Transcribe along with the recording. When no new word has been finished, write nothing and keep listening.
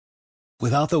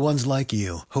Without the ones like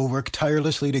you, who work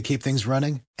tirelessly to keep things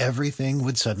running, everything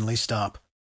would suddenly stop.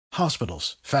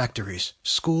 Hospitals, factories,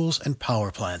 schools, and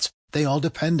power plants, they all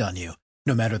depend on you.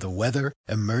 No matter the weather,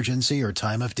 emergency, or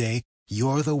time of day,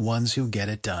 you're the ones who get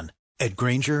it done. At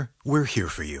Granger, we're here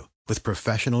for you with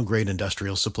professional-grade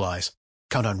industrial supplies.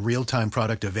 Count on real-time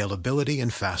product availability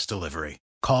and fast delivery.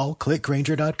 Call, click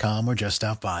Granger.com, or just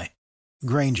stop by.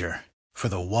 Granger, for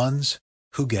the ones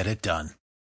who get it done.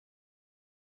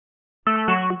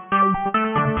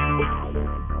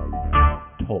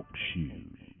 Talk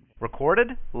shoes.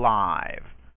 Recorded live.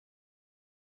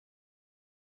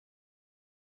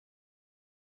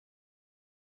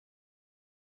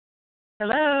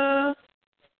 Hello.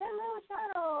 Hello,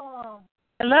 Sharell.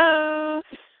 Hello.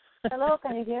 Hello,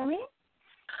 can you hear me?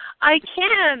 I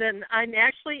can, and I'm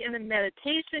actually in a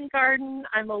meditation garden.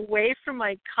 I'm away from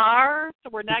my car, so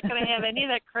we're not going to have any of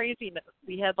that craziness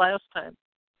we had last time.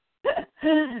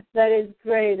 That is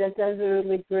great. That's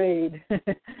absolutely great.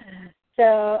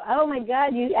 So, oh my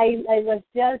God, I was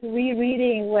just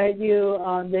rereading what you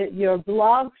your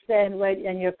blogs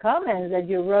and your comments that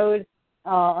you wrote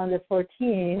on the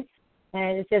 14th,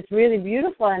 and it's just really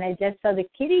beautiful. And I just saw the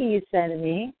kitty you sent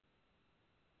me.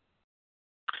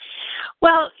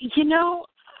 Well, you know,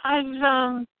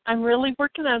 I'm really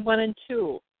working on 1 and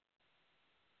 2,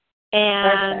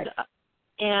 and Perfect.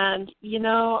 and you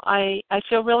know, I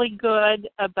feel really good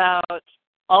about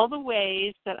all the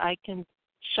ways that I can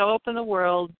show up in the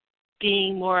world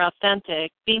being more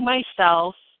authentic, being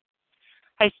myself.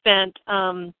 I spent,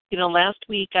 last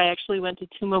week I actually went to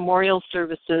 2 memorial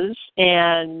services,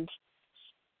 and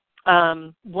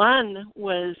one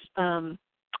was there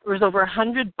was over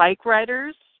 100 bike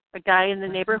riders. A guy in the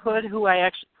neighborhood who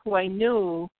I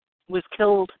knew was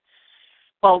killed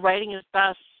while riding his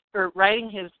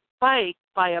bike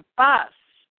by a bus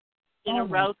in a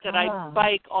route that I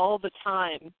bike all the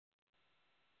time.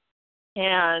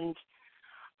 And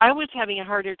I was having a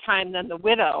harder time than the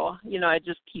widow. You know, I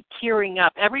just keep tearing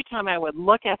up every time I would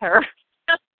look at her.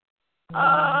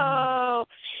 Oh,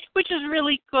 which is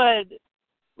really good.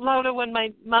 Loda, when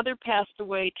my mother passed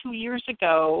away 2 years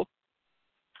ago,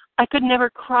 I could never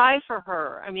cry for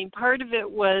her. I mean, part of it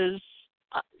was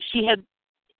she had,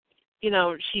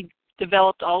 she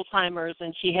developed Alzheimer's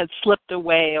and she had slipped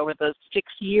away over the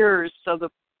 6 years. So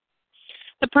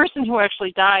the person who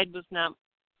actually died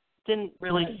didn't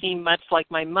really seem much like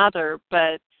my mother,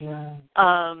 but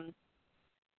I'm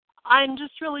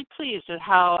just really pleased at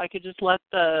how I could just let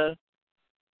the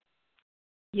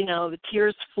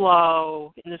tears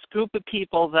flow in this group of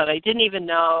people that I didn't even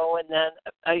know. And then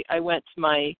I went to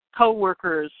my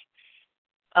coworker's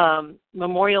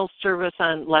memorial service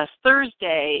on last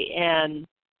Thursday, and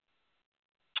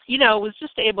was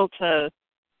just able to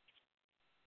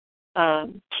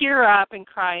tear up and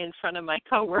cry in front of my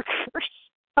coworkers.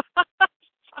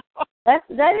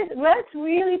 That's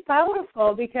really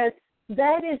powerful, because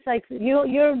that is like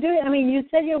you're doing. I mean, you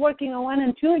said you're working on 1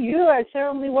 and 2. You are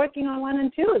certainly working on 1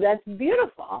 and 2. That's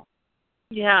beautiful.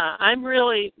 Yeah, I'm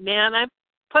really, I'm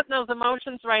putting those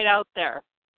emotions right out there.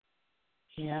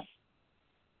 Yeah,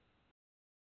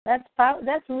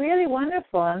 that's really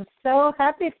wonderful. I'm so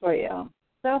happy for you.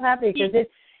 So happy, because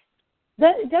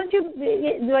don't you,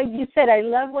 like you said, I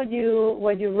love what you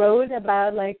wrote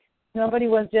about, like, nobody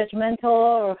was judgmental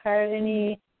or had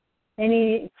any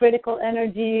critical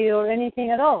energy or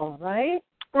anything at all, right?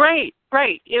 Right.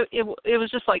 It was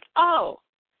just like, well,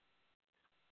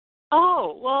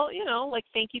 like,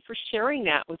 thank you for sharing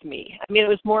that with me. I mean, it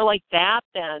was more like that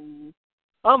than,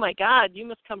 oh my God, you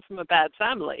must come from a bad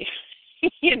family,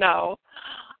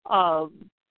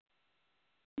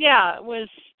 Yeah, it was.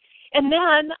 And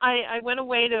then I went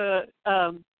away to,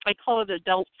 I call it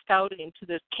adult scouting, to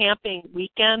this camping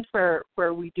weekend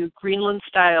where we do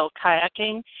Greenland-style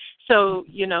kayaking. So,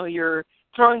 you're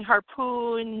throwing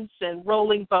harpoons and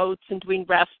rolling boats and doing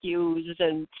rescues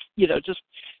and, just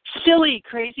silly,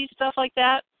 crazy stuff like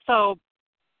that. So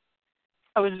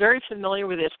I was very familiar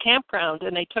with this campground,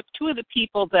 and I took 2 of the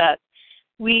people that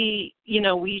we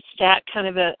sat kind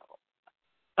of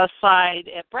aside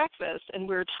at breakfast, and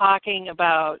we were talking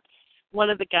about, one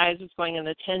of the guys was going on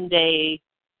a 10-day,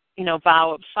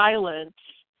 vow of silence.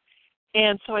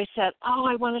 And so I said,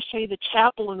 I want to show you the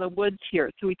chapel in the woods here.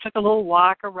 So we took a little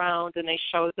walk around, and I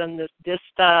showed them this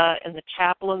vista and the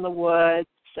chapel in the woods.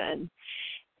 And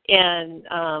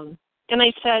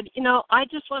I said, I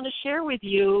just want to share with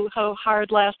you how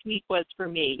hard last week was for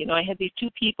me. I had these 2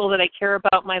 people that I care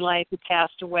about in my life who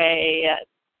passed away.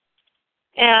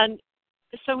 And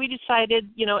so we decided,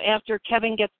 after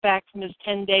Kevin gets back from his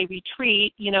 10-day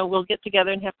retreat, we'll get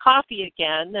together and have coffee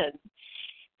again.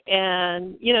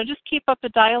 and, just keep up the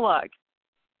dialogue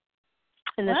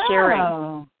and the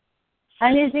sharing.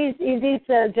 And is this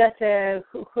just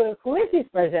who is this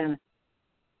person?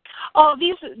 Oh,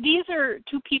 these are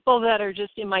two people that are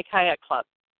just in my kayak club.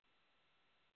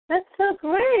 That's so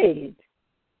great.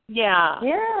 Yeah.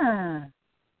 Yeah.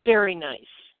 Very nice.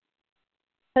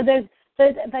 So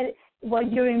but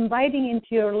what you're inviting into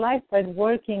your life by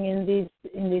working in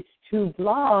these two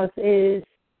blogs is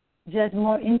just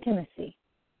more intimacy,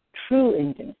 true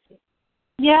intimacy.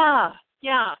 Yeah.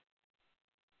 Yeah.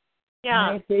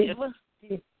 Yeah. Do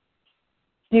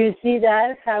you see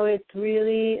that? How it's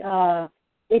really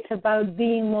it's about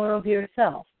being more of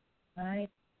yourself, right?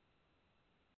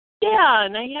 Yeah,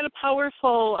 and I had a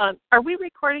powerful. Are we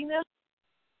recording this?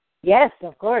 Yes,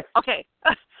 of course. Okay.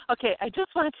 Okay. I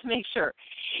just wanted to make sure.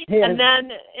 Yes. And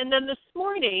then this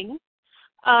morning,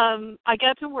 I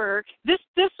got to work. This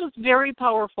was very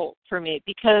powerful for me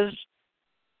because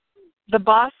the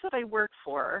boss that I work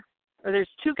for, or there's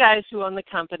two guys who own the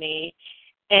company,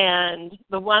 and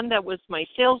the one that was my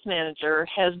sales manager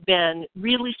has been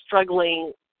really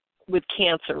struggling with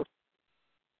cancer.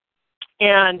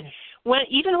 And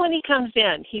even when he comes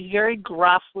in, he's very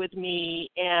gruff with me,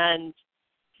 and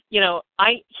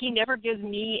he never gives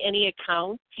me any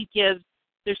accounts.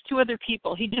 There's two other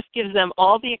people. He just gives them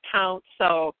all the accounts.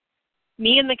 So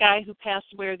me and the guy who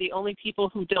passed away are the only people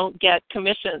who don't get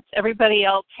commissions. Everybody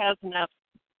else has enough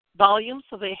volume,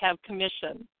 so they have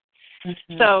commission.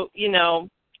 Mm-hmm. So,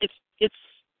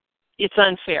 it's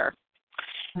unfair.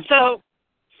 Mm-hmm. So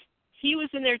he was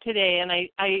in there today, and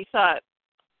I thought,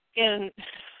 and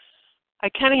I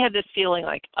kind of had this feeling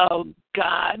like, oh,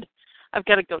 God, I've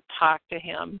got to go talk to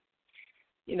him,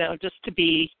 just to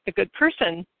be a good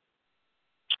person.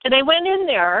 And I went in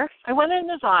there. I went in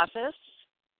his office,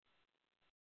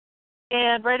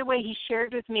 and right away he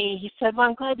shared with me, he said, well,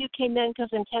 I'm glad you came in because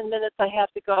in 10 minutes I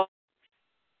have to go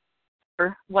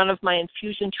for one of my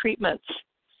infusion treatments.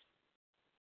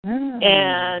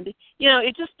 And,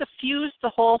 it just diffused the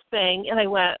whole thing. And I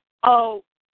went, oh,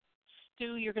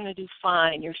 Stu, you're going to do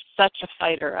fine. You're such a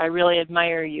fighter. I really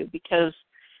admire you because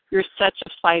you're such a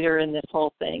fighter in this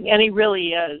whole thing. And he really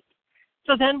is.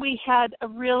 So then we had a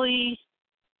really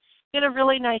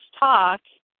nice talk.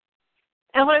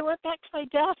 And when I went back to my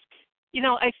desk,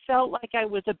 I felt like I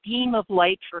was a beam of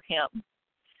light for him.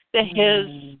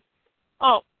 See,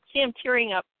 I'm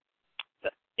tearing up.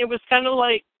 It was kind of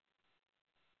like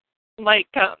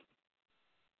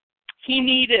he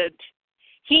needed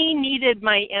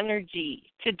my energy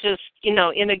to just, in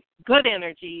a good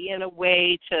energy, in a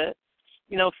way to,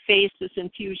 face this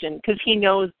infusion, because he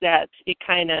knows that it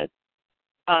kind of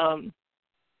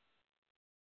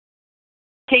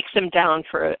takes him down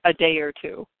for a day or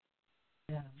two.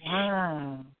 Yeah.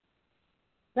 Wow.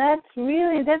 That's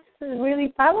really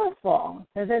powerful.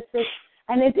 And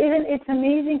it's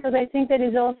amazing because I think that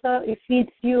it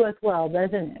feeds you as well,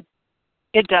 doesn't it?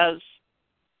 It does.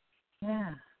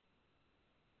 Yeah.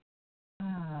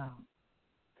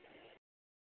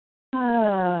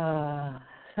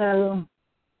 So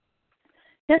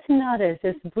just notice,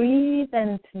 just breathe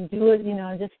and do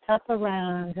it, just tap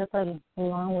around, just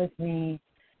along with me.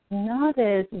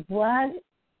 Notice what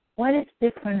is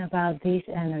different about this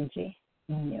energy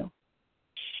in you.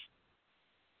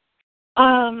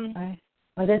 Right?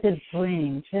 What does it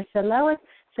bring? Just allow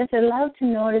to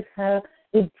notice how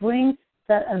it brings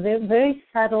a very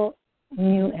subtle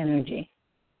new energy.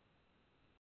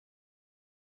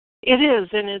 It is,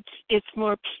 and it's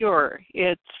more pure.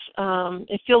 It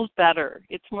feels better.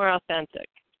 It's more authentic.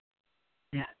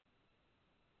 Yeah.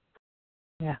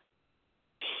 Yeah.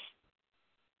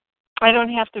 I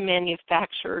don't have to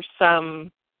manufacture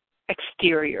some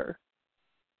exterior.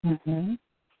 Mhm.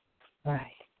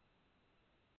 Right.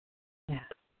 Yeah.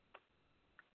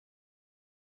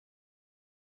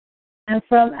 And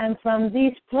from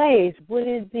this place, would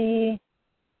it be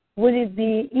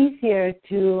easier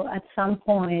to at some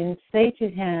point say to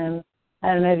him,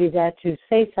 I don't know, maybe that to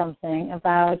say something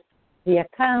about the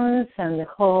accounts and the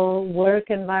whole work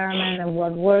environment and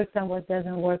what works and what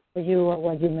doesn't work for you or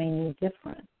what you may need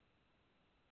different?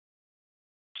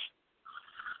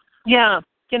 Yeah,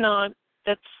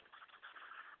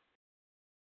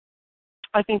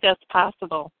 I think that's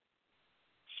possible.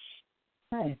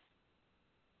 Nice.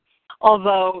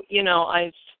 Although,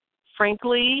 I've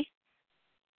frankly,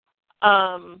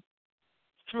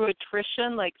 through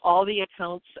attrition, like all the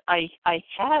accounts, I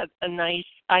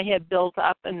had built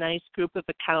up a nice group of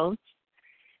accounts,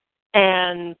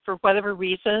 and for whatever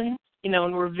reason,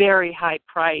 and we're very high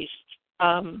priced,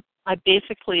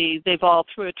 they've all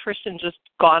through attrition just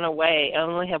gone away. I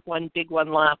only have one big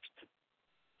one left.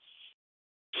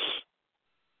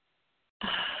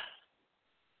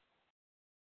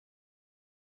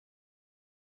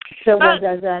 So what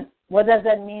does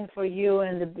that mean for you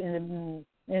in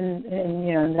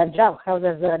that job? How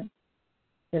does that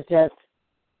just?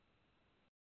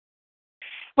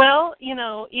 Well,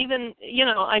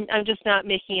 I'm just not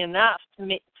making enough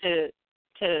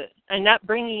I'm not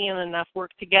bringing in enough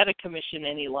work to get a commission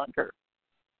any longer.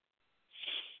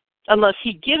 Unless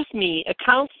he gives me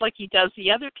accounts like he does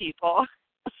the other people.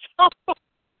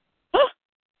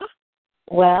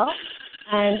 Well,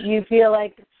 and you feel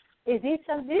like, this is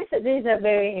a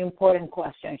very important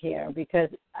question here, because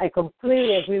I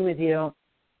completely agree with you,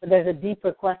 but there's a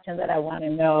deeper question that I want to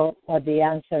know what the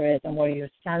answer is and where you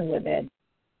stand with it.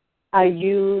 Are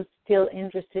you still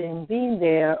interested in being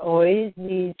there, or is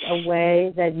this a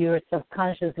way that you're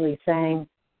subconsciously saying,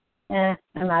 I'm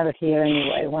out of here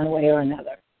anyway, one way or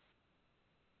another?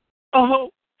 Oh,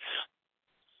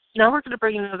 now we're going to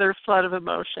bring another flood of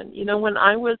emotion. When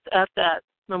I was at that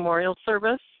memorial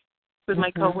service with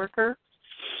my coworker,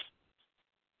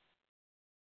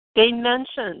 they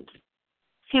mentioned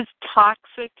his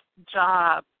toxic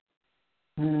job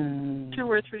 2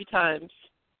 or 3 times.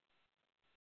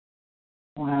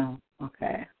 Wow.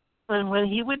 Okay. And when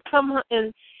he would come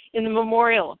in the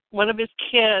memorial, one of his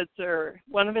kids or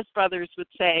one of his brothers would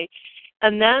say,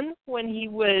 and then when he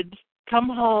would come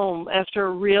home after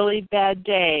a really bad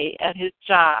day at his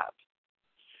job,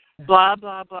 blah,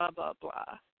 blah, blah, blah,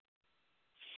 blah.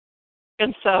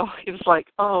 And so it was like,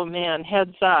 oh, man,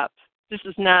 heads up. This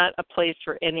is not a place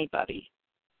for anybody.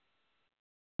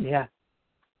 Yeah.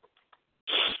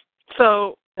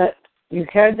 So you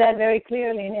heard that very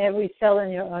clearly in every cell in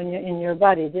your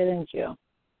body, didn't you?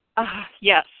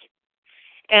 Yes.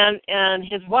 And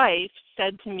his wife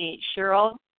said to me,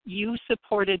 Sharell, you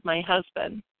supported my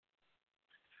husband.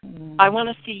 I want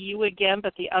to see you again,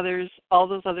 but all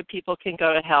those other people can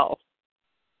go to hell.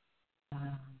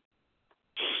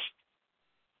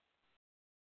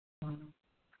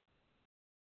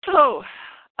 So,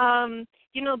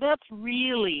 that's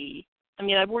really,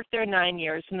 I've worked there 9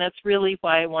 years, and that's really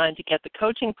why I wanted to get the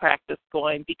coaching practice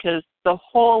going, because the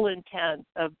whole intent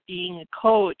of being a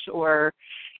coach or,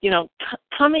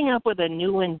 coming up with a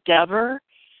new endeavor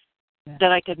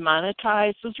that I could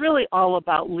monetize was really all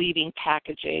about leaving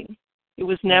packaging. It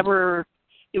was never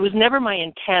my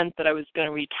intent that I was going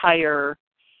to retire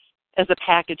as a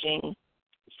packaging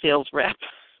sales rep.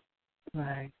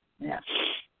 Right. Yeah.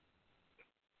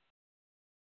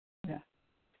 Yeah.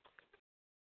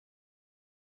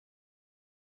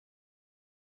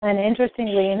 And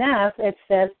interestingly enough, it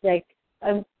says, like,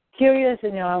 I'm curious,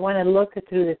 I want to look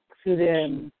through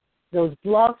those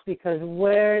blocks, because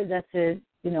where does it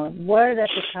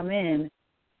come in?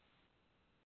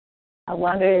 I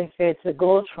wonder if it's a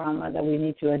goal trauma that we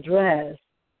need to address.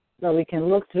 So we can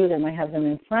look through them. I have them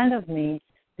in front of me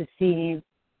to see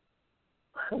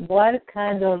what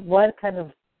kind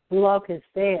of block is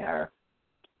there.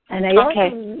 And I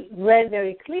also read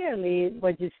very clearly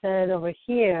what you said over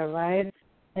here, right?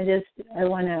 I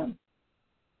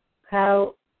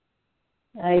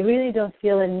really don't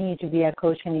feel a need to be a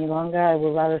coach any longer. I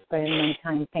would rather spend my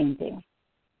time painting.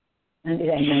 And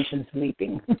I mentioned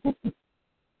sleeping.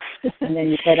 And then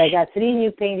you said, I got 3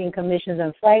 new painting commissions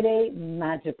on Friday.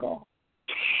 Magical.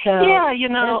 So, yeah,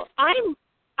 I'm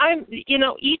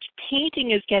each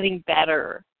painting is getting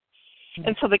better.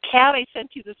 And so the cat I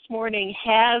sent you this morning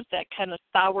has that kind of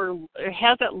sour, or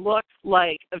has that look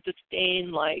like of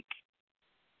disdain, like,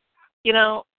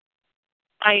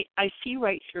 I see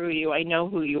right through you. I know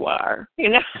who you are,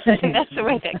 and that's the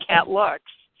way that cat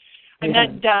looks. I'm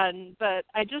not done, but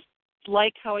I just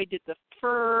like how I did the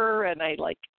fur, and I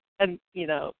like, and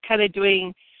kind of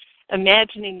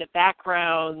imagining the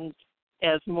backgrounds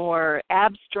as more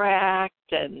abstract,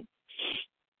 and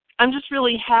I'm just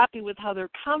really happy with how they're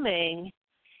coming.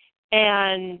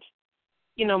 And,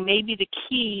 maybe the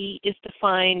key is to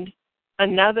find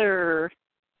another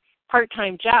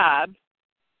part-time job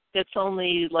that's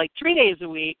only like 3 days a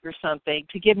week or something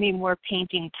to give me more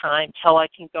painting time till I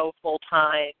can go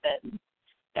full-time and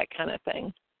that kind of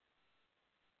thing.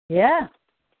 Yeah.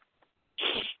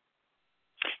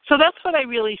 So that's what I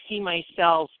really see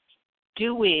myself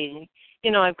doing.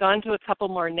 I've gone to a couple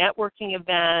more networking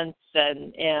events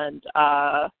and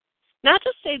not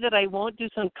to say that I won't do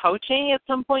some coaching at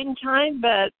some point in time,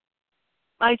 but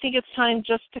I think it's time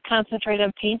just to concentrate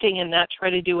on painting and not try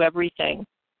to do everything.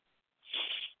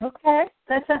 Okay.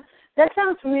 That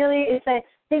sounds really,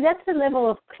 that's a level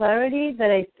of clarity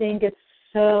that I think is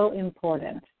so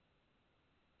important.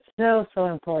 So, so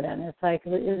important. It's like,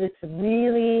 it's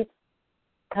really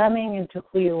coming into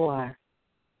who you are.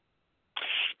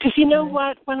 Because you know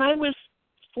what? When I was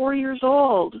 4 years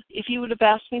old. If you would have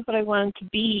asked me what I wanted to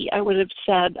be, I would have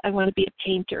said I want to be a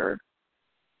painter.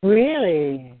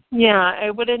 Really? Yeah, I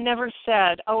would have never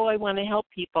said, oh, I want to help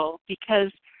people,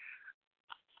 because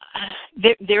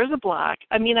there's a block.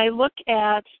 I mean, I look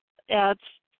at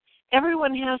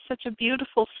everyone has such a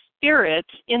beautiful spirit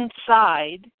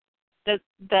inside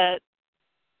that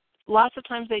lots of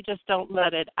times they just don't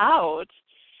let it out.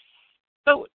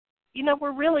 But, you know,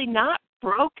 we're really not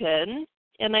broken,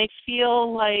 and I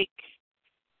feel like,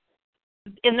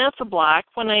 and that's a block.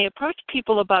 When I approach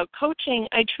people about coaching,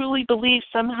 I truly believe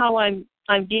somehow I'm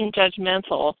being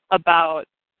judgmental about,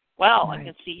 well, right. I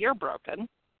can see you're broken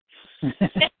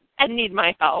and need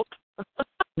my help.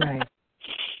 Right.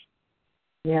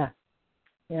 Yeah.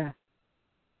 Yeah.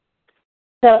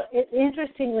 So,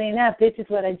 interestingly enough, this is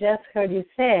what I just heard you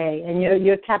say, and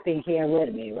you're tapping here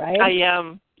with me, right? I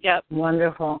am. Yep.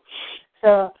 Wonderful.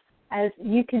 So, as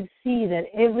you can see that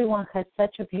everyone has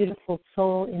such a beautiful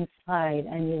soul inside,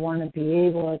 and you want to be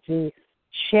able to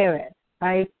share it,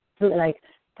 right? Like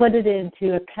put it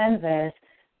into a canvas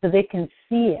so they can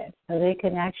see it, so they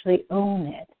can actually own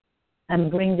it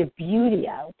and bring the beauty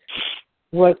out.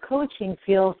 Where coaching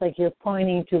feels like you're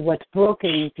pointing to what's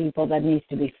broken in people that needs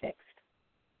to be fixed.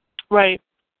 Right.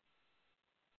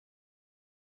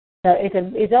 So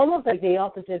it's almost like the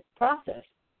opposite process.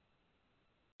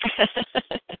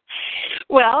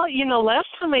 Well, you know, last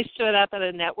time I stood up at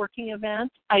a networking event,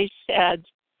 I said,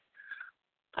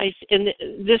 and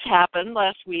this happened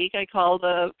last week. I called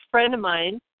a friend of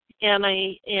mine, and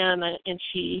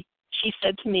she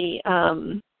said to me,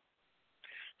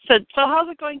 said, so how's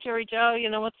it going, Jerry Joe? You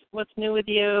know, what's new with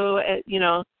you? You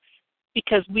know,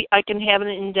 because I can have an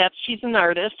in-depth. She's an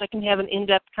artist. I can have an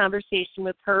in-depth conversation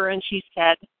with her, and she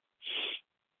said,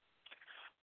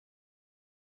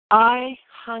 I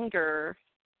hunger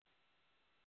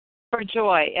for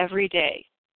joy every day.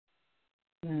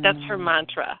 That's her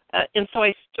mantra. And so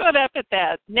I stood up at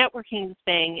that networking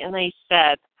thing, and I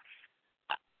said,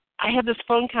 I had this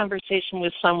phone conversation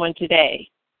with someone today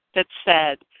that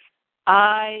said,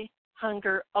 I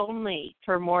hunger only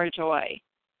for more joy.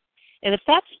 And if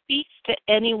that speaks to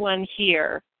anyone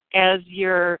here as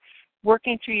you're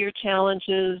working through your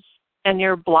challenges and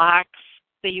your blocks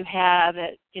that you have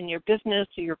in your business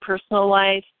or your personal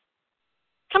life,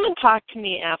 come and talk to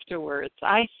me afterwards.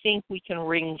 I think we can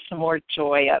wring some more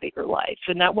joy out of your life.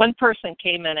 And that one person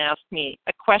came and asked me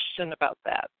a question about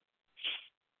that.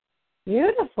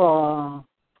 Beautiful.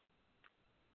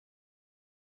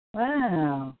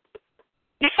 Wow.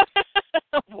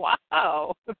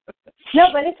 Wow. No,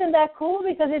 but isn't that cool?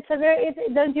 Because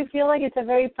don't you feel like it's a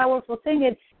very powerful thing?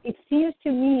 It seems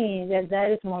to me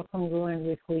that is more congruent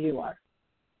with who you are.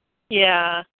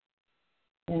 Yeah.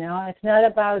 You know, it's not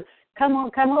about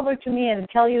come over to me and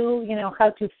tell you, you know,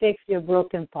 how to fix your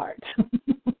broken part.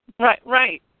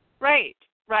 Right.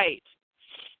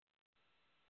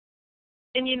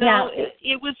 And, you know,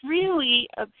 it was really,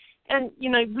 and, you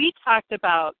know, we talked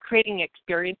about creating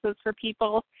experiences for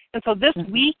people. And so this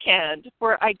weekend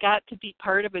where I got to be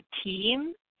part of a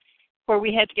team where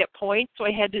we had to get points, so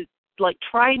I had to, like,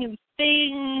 try new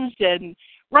things and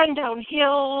run down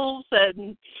hills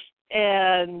and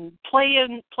play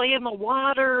in the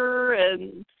water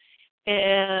and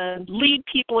lead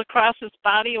people across this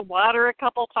body of water a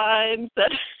couple times.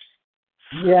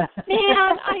 Yeah.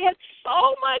 Man, I had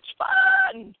so much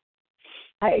fun.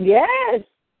 Yes.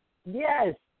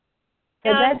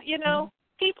 And you know,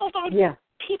 people don't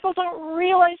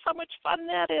realize how much fun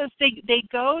that is. They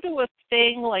go to a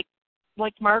thing like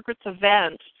Margaret's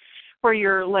event where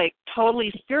you're like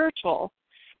totally spiritual.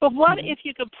 But what if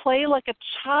you could play like a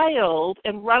child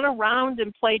and run around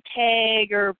and play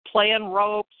tag or play on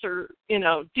ropes or, you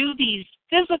know, do these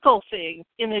physical things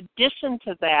in addition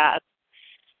to that?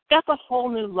 That's a whole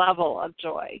new level of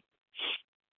joy.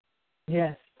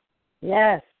 Yes.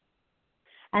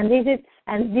 And this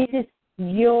is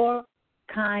your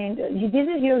this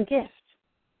is your gift.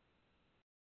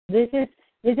 This is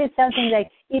something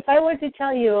like, if I were to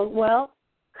tell you, well,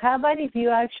 how about if you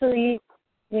actually,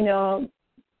 you know,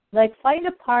 like find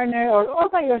a partner or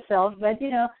by yourself, but, you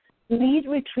know, lead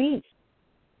retreats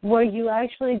where you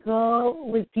actually go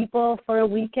with people for a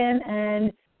weekend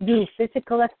and do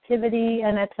physical activity,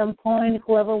 and at some point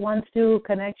whoever wants to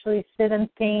can actually sit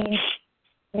and paint,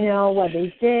 you know, what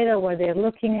they did or what they're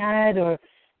looking at, or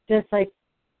just like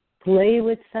play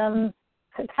with some.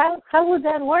 How would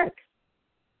that work?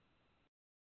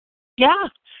 Yeah.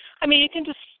 I mean, you can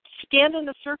just stand in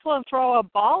a circle and throw a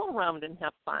ball around and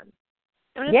have fun.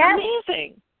 I mean, it's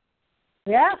amazing.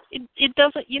 Yeah. It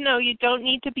doesn't, you know, you don't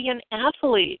need to be an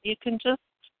athlete. You can just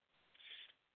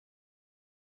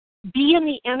be in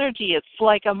the energy. It's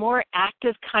like a more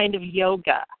active kind of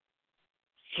yoga.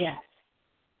 Yes.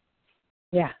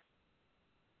 Yeah.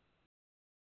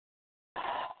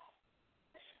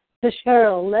 So,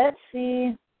 Sharell, let's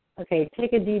see. Okay,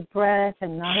 take a deep breath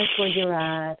and notice where you're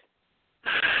at.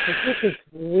 This is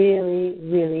really,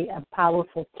 really a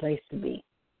powerful place to be.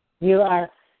 You are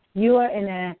in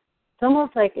a, it's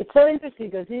almost like, it's so interesting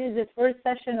because this is the first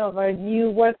session of our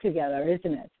new work together,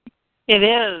 isn't it? It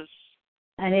is.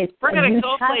 And it's We're going to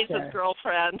go chapter. places,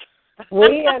 girlfriend.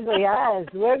 We are, yes,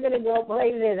 we're going to go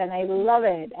places, and I love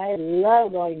it. I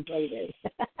love going places.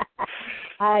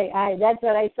 That's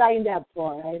what I signed up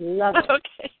for. I love it.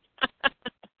 Okay.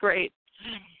 Great.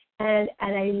 And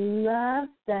I love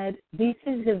that this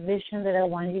is the vision that I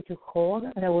want you to hold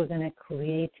and that we're going to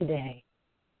create today.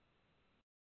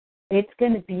 It's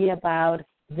going to be about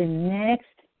the next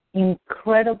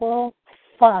incredible,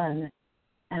 fun,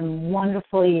 and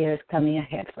wonderful years coming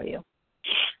ahead for you.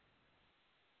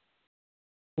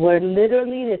 Where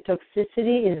literally the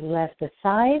toxicity is left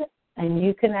aside and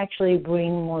you can actually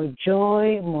bring more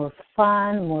joy, more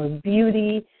fun, more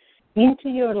beauty into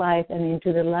your life and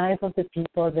into the life of the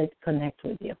people that connect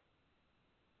with you.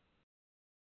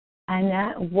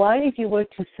 And what if you were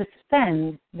to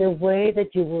suspend the way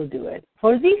that you will do it?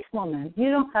 For this moment, you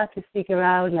don't have to figure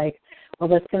out like, well,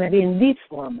 that's going to be in this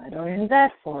format or in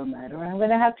that format, or I'm going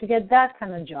to have to get that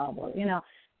kind of job, or,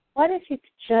 what if you could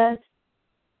just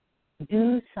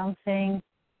do something,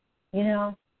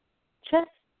 just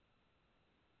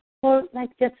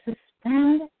just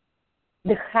suspend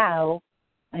the how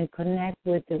and connect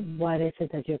with the what is it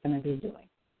that you're going to be doing.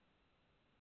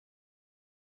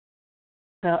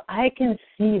 So I can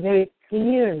see very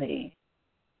clearly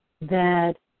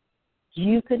that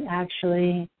you could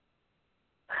actually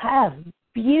have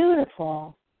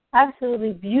beautiful,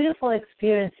 absolutely beautiful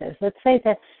experiences. Let's say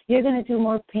that you're going to do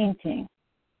more painting.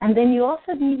 And then you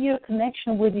also need your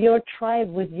connection with your tribe,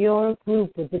 with your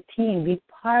group, with the team, be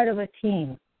part of a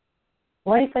team.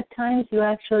 What if at times you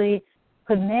actually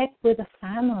connect with a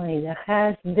family that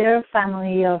has their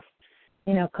family of,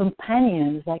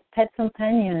 companions, like pet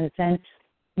companions, and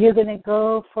you're going to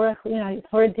go for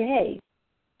a day.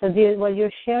 So what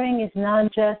you're sharing is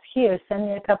not just here, send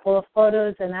me a couple of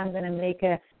photos and I'm going to make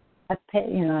a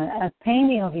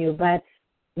painting of you, but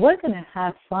we're going to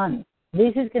have fun.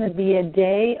 This is going to be a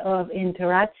day of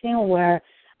interaction where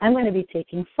I'm going to be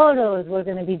taking photos, we're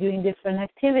going to be doing different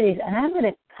activities, and I'm going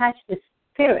to catch the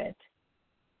spirit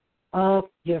of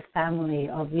your family,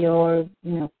 of your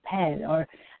pet,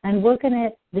 and we're going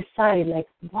to decide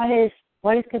what is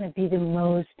going to be the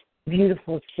most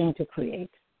beautiful thing to create.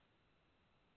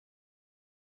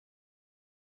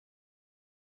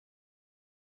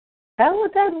 How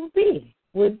would that be?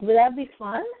 Would that be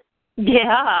fun?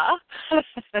 Yeah.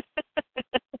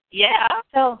 Yeah.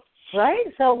 So, right?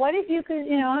 So what if you could,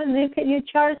 you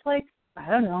charge I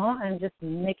don't know, I'm just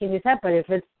making this up, but if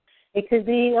it could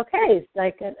be, okay, it's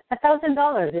like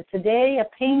 $1,000. It's a day, a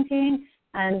painting,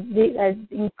 and an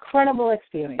incredible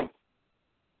experience.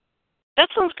 That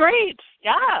sounds great.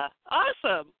 Yeah.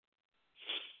 Awesome.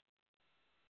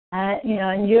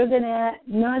 And you're going to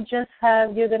not just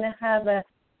have, you're going to have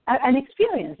an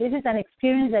experience. This is an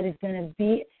experience that is going to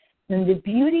be, and the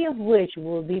beauty of which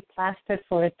will be plastered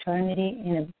for eternity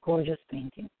in a gorgeous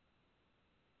painting.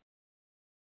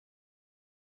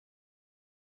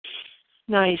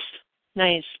 Nice.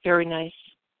 Very nice.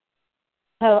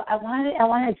 So I want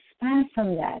to expand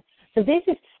from that. So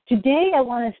today I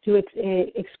want us to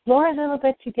explore a little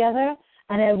bit together,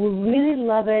 and I would really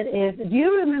love it if, do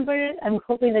you remember it? I'm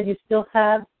hoping that you still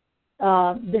have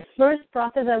the first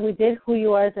process that we did, Who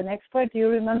You Are as an Expert. Do you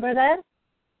remember that?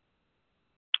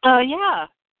 Yeah.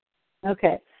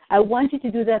 Okay. I want you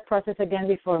to do that process again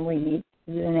before we meet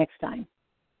the next time.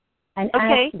 And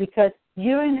ask, because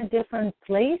you're in a different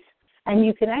place, and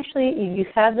you can actually, if you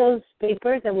have those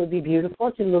papers, that would be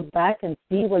beautiful to look back and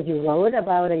see what you wrote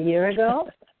about a year ago.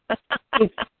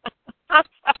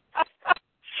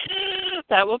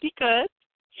 That will be good.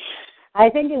 I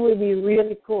think it would be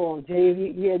really cool. Do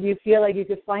you feel like you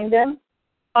could find them?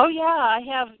 Oh, yeah. I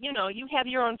have, you have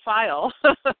your own file.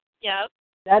 Yes.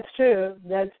 That's true.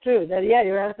 Yeah,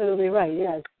 you're absolutely right,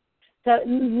 yes. So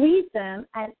read them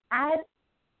and add,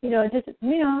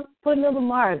 put little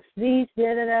marks, these,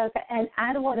 and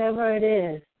add whatever it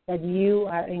is that you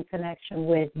are in connection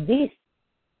with this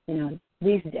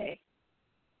day.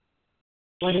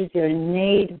 What is your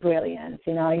innate brilliance,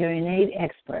 your innate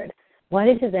expert? What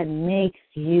is it that makes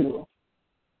you?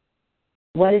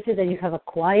 What is it that you have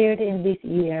acquired in this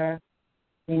year?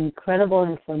 The incredible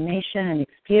information and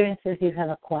experiences you have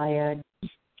acquired.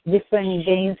 different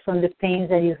gains from the pains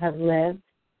that you have lived?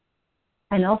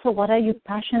 And also, what are you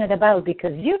passionate about?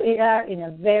 Because you are in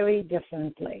a very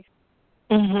different place.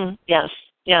 Yes,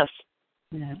 yes.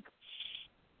 Yeah.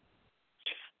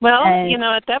 Well,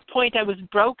 at that point I was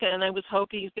broken. I was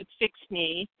hoping you could fix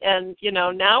me. And,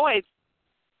 now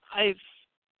I've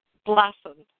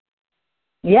blossomed.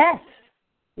 Yes,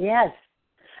 yes.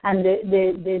 And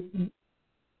the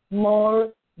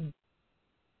more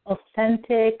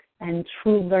authentic and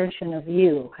true version of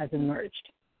you has emerged.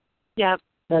 Yeah.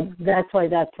 But that's why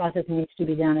that process needs to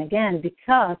be done again,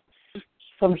 because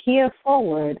from here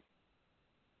forward,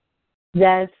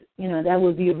 that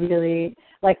will be really,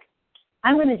 like,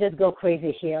 I'm going to just go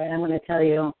crazy here, and I'm going to tell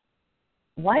you,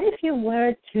 what if you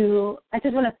were to, I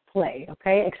just want to play,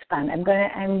 okay, expand.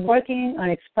 I'm working on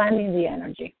expanding the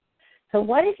energy. So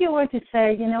what if you were to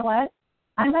say, you know what,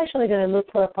 I'm actually going to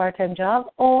look for a part-time job,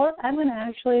 or I'm going to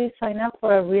actually sign up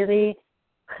for a really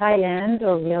high-end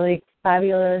or really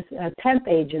fabulous temp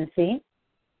agency,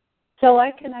 so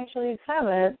I can actually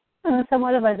have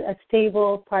somewhat of a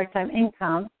stable part-time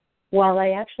income while I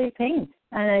actually paint,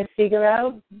 and I figure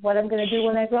out what I'm going to do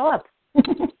when I grow up.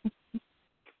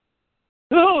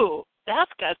 Ooh,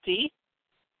 that's gutsy.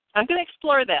 I'm going to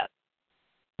explore that.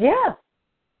 Yeah.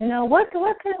 What can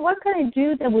I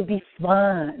do that would be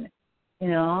fun?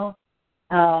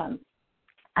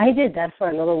 I did that for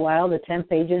a little while, the temp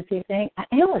agency thing.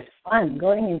 It was fun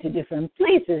going into different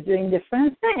places, doing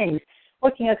different things,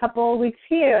 working a couple of weeks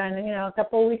here and a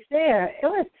couple of weeks there. It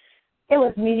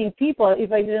was meeting people.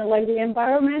 If I didn't like the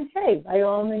environment, hey, I'm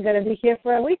only going to be here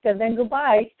for a week and then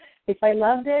goodbye. If I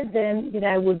loved it, then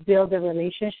I would build the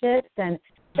relationships, and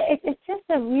it's just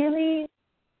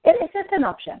it's just an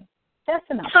option. Just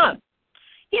an option. Huh.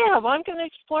 Yeah, well, I'm going to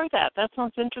explore that. That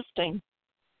sounds interesting.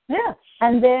 Yeah,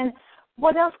 and then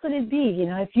what else could it be?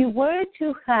 If you were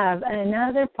to have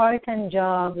another part-time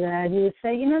job that you would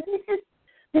say,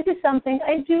 this is something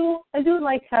I do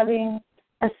like having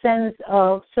a sense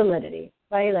of solidity,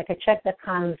 right? Like a check that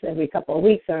comes every couple of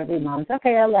weeks or every month.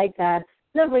 Okay, I like that.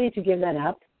 I'm not ready to give that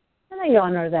up, and I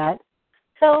honor that.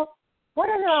 So what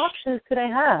other options could I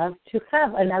have to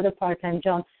have another part-time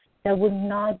job that would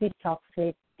not be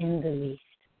toxic in the least?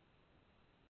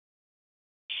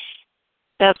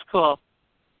 That's cool.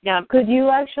 Yeah.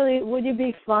 Would it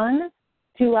be fun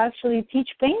to actually teach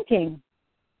painting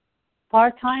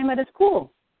part-time at a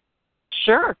school?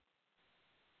 Sure.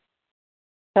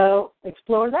 So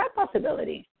explore that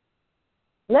possibility.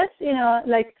 Let's,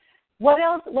 what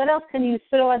else can you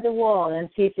throw at the wall and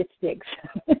see if it sticks?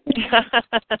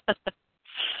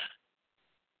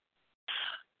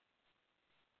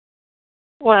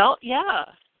 Well, yeah.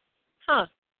 Huh.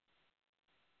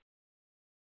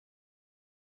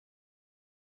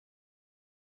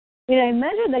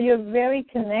 Imagine that you're very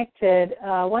connected.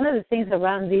 One of the things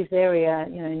around this area,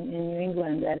 in New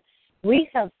England, that we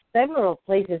have several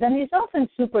places, and it's often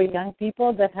super young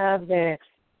people that have the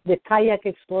kayak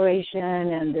exploration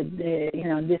and the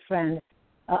different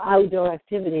outdoor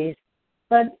activities.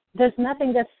 But there's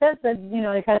nothing that says that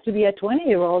it has to be a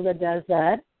 20-year-old that does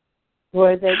that,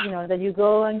 or that that you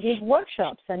go and give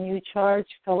workshops and you charge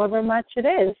however much it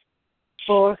is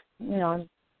for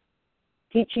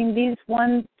teaching this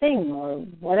one thing or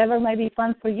whatever might be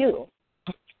fun for you.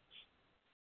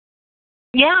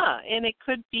 Yeah, and it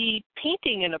could be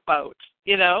painting in a boat,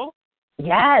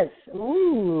 Yes.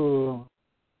 Ooh.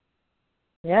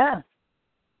 Yeah.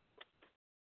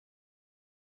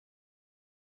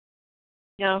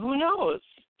 Who knows?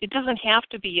 It doesn't have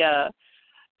to be a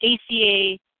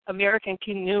ACA, American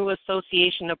Canoe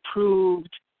Association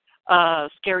approved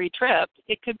scary trip.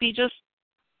 It could be just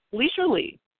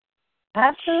leisurely.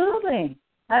 Absolutely.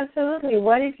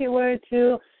 What if you were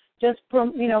to just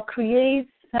create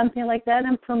something like that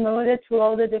and promote it to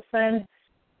all the different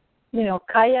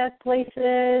kayak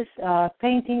places,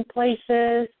 painting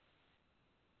places?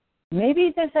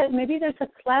 Maybe there's a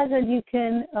class that you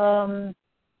can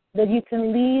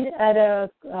lead at a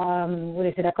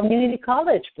community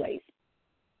college place.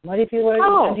 What if you were?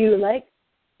 Oh. Do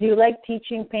you like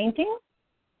teaching painting?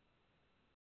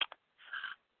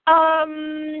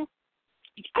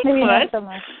 I Maybe could. not so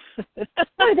much. You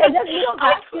don't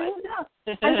have to. No.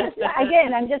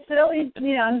 I'm just throwing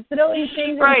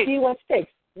things right. and see what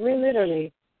sticks.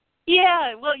 Literally.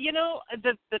 Yeah, well,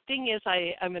 the thing is,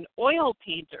 I'm an oil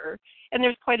painter, and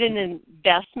there's quite an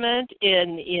investment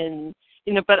in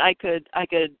but I could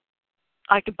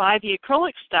buy the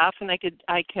acrylic stuff, and I could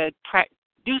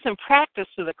do some practice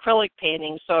with acrylic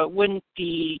painting, so it wouldn't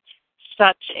be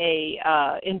such a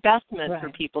investment for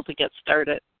people to get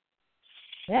started.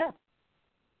 Yeah.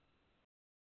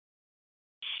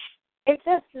 it's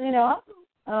just,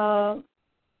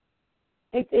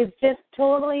 it's just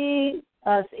totally,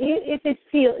 if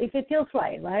it feels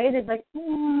right, right? It's like,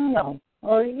 no.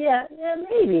 Or, yeah,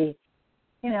 maybe.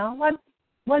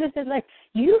 What is it like?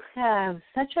 You have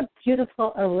such a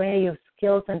beautiful array of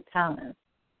skills and talents.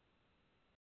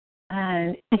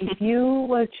 And if you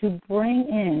were to bring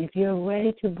in, if you're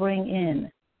ready to bring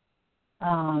in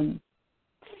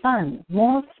fun,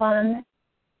 more fun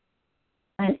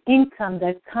and income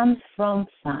that comes from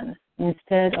fun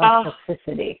instead of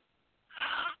toxicity.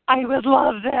 I would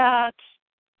love that.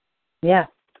 Yeah.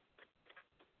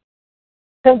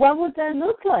 So what would that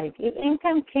look like? If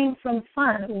income came from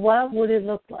fun, what would it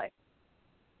look like?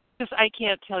 Because I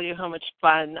can't tell you how much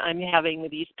fun I'm having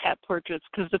with these pet portraits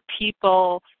because the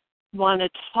people want to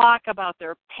talk about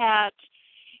their pet,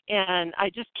 and I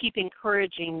just keep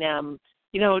encouraging them.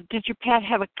 Does your pet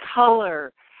have a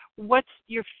color? What's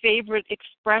your favorite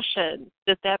expression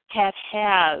that pet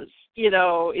has?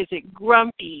 Is it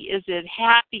grumpy? Is it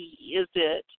happy? Is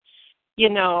it,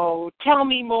 tell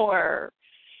me more.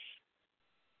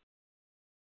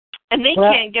 And they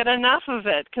can't get enough of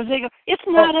it because they go, it's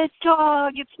not a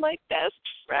dog, it's my best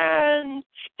friend.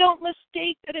 Don't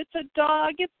mistake that it's a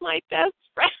dog, it's my best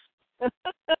friend.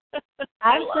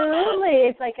 Absolutely.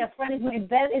 It's like a friend is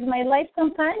is my life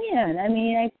companion. I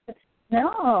mean, I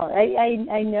know.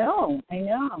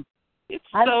 It's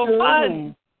absolutely. So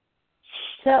fun.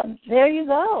 So there you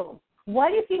go.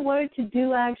 What if you were to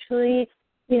do actually,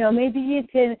 maybe you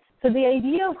can, so the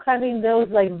idea of having those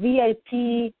like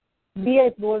VIP,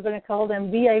 we're going to call them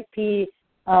VIP,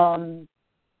 a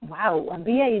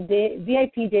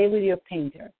VIP day with your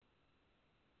painter.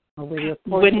 Or with your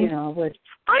portrait,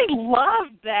 I love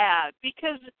that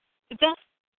because that's,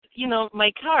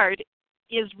 my card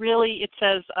is really, it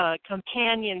says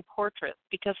companion portraits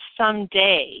because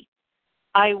someday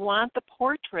I want the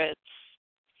portraits,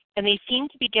 and they seem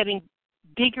to be getting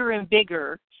bigger and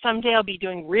bigger. Someday I'll be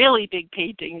doing really big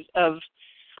paintings of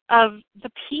the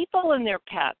people and their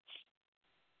pets.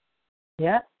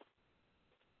 Yeah.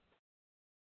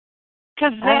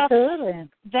 Because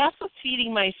that's what's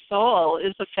feeding my soul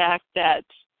is the fact that,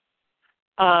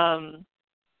 and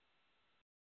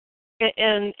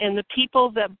the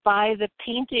people that buy the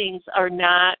paintings are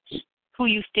not who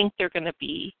you think they're going to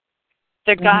be.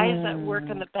 They're guys that work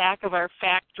in the back of our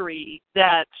factory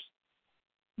that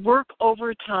work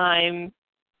overtime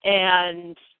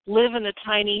and live in a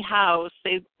tiny house.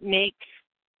 They make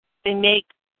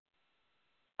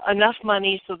enough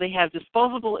money so they have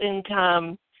disposable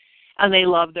income, and they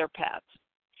love their pets.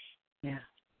 Yeah.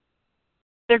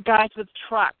 They're guys with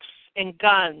trucks and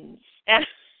guns. And,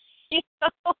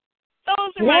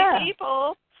 those are my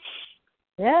people.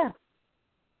 Yeah.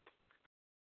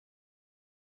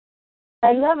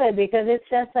 I love it because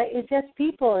it's just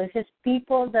people. It's just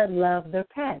people that love their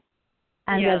pets.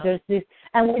 And that there's this,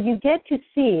 and what you get to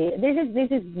see,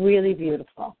 this is really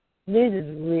beautiful. This is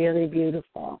really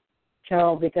beautiful,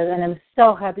 Sharell, and I'm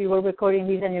so happy we're recording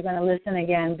these and you're going to listen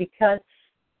again because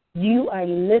you are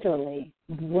literally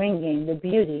bringing the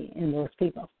beauty in those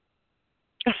people.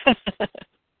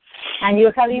 And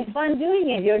you're having fun doing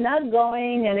it. You're not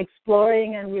going and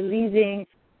exploring and releasing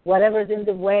whatever's in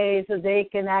the way so they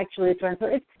can actually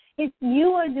transfer. It's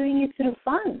you are doing it through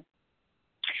fun.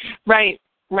 Right.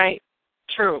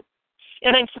 True.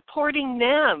 And I'm supporting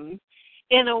them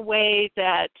in a way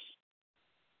that,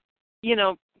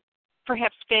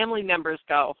 perhaps family members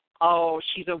go, oh,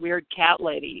 she's a weird cat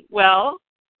lady. Well,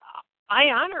 I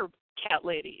honor cat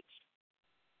ladies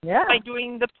by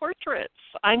doing the portraits.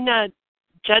 I'm not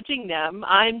judging them.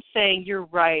 I'm saying you're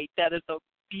right. That is a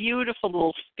beautiful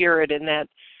little spirit in that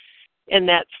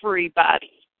furry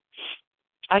body.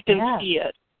 I can see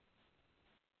it.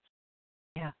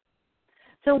 Yeah.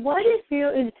 So what if you,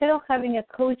 instead of having a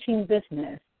coaching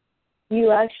business,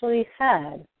 you actually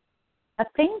had a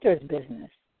painter's business,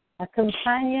 a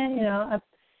companion,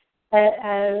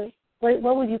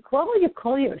 what would you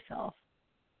call yourself?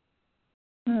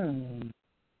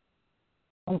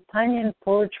 Companion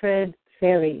portrait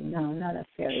fairy. No, not a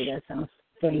fairy. That sounds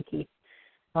freaky.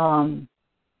 Because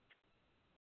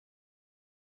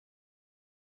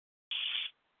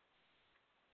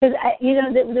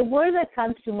the word that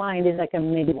comes to mind is like a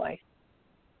midwife.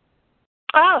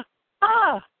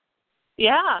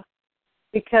 Yeah.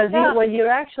 Because what you're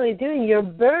actually doing, you're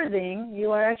birthing.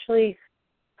 You are actually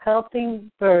helping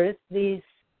birth these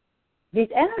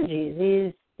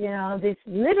energies. This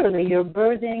literally you're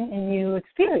birthing a new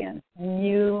experience,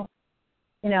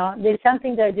 there's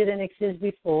something that didn't exist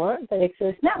before that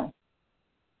exists now.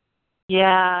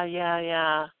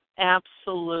 Yeah.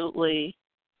 Absolutely.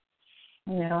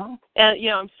 And,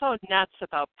 I'm so nuts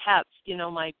about pets.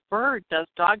 My bird does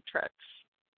dog tricks.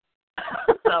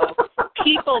 So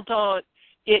people don't,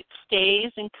 it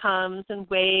stays and comes and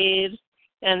waves.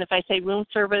 And if I say room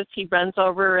service, he runs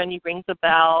over and he rings a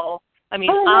bell. I mean,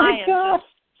 I am just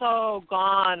so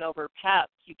gone over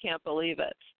pets. You can't believe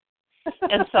it.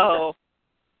 And so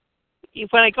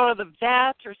when I go to the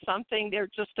vet or something, they're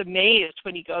just amazed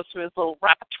when he goes through his little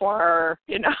repertoire,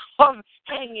 of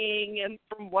hanging and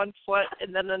from one foot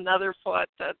and then another foot.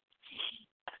 That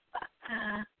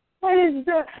is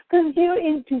because you're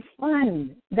into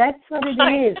fun. That's what it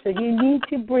is. So you need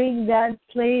to bring that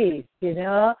place,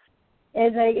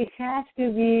 It's like it has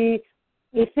to be,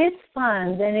 if it's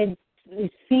fun, then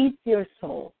it feeds your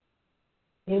soul.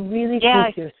 It really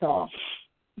feeds your soul.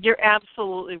 You're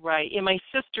absolutely right. And my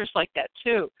sister's like that,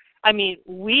 too. I mean,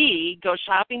 we go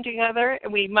shopping together,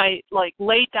 and we might,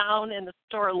 lay down in the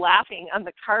store laughing on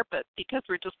the carpet because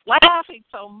we're just laughing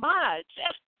so much.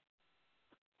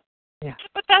 Yeah.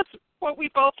 But that's what we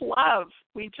both love.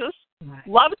 We just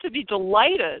love to be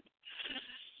delighted.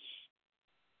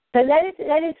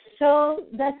 So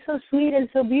that's so sweet and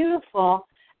so beautiful.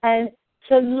 And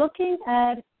so looking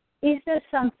at, is there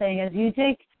something, as you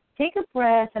take a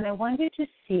breath, and I want you to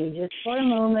see just for a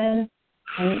moment,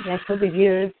 and that could be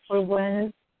yours for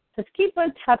one. Just keep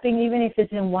on tapping, even if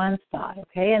it's in one spot,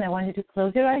 okay? And I want you to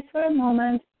close your eyes for a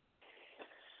moment,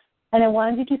 and I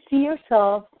want you to see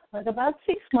yourself about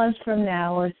 6 months from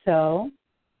now or so,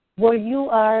 where you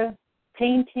are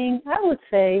painting, I would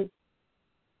say,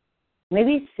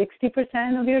 maybe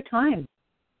 60% of your time.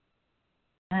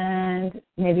 And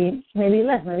maybe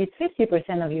less, maybe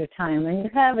 50% of your time, and you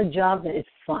have a job that is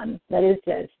fun, that is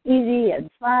just easy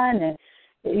and fun, and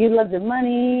you love the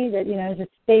money, that, is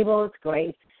just stable, it's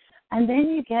great. And then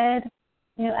you get,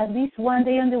 at least one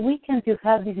day on the weekends, you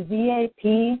have these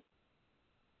VIP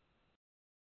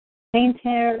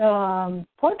painter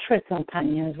portrait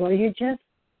companions where you just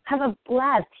have a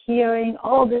blast hearing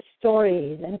all the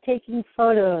stories and taking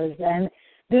photos and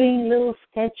doing little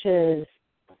sketches.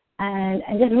 And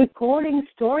just recording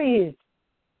stories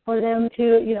for them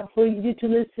to, for you to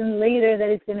listen later, that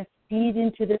it's going to feed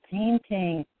into the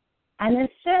painting. And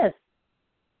it's just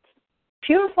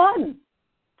pure fun.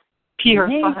 Pure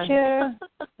nature,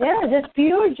 fun. Just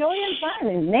pure joy and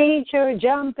fun. And nature,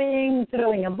 jumping,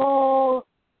 throwing a ball,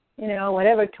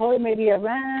 whatever toy may be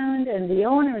around. And the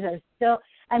owners are still,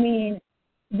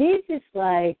 this is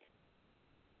like,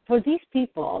 for these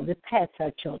people, the pets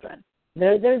are children.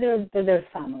 They're their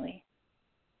family.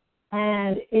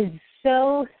 And it's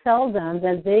so seldom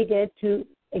that they get to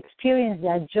experience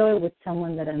that joy with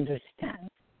someone that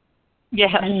understands.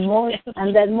 Yes. And more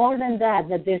than that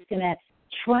they're going to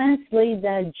translate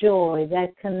that joy,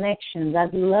 that connection,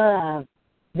 that love,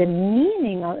 the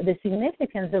meaning, the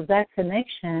significance of that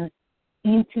connection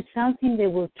into something they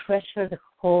will treasure their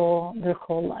whole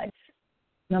life.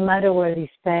 No matter where this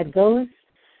pet goes,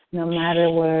 no matter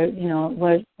where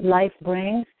life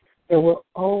brings, they will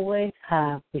always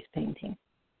have this painting.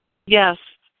 Yes.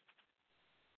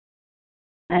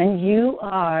 And you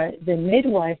are the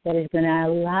midwife that is going to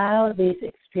allow this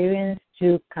experience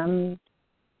to come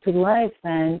to life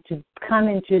and to come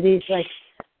into this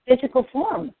physical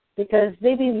form, because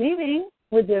they've been living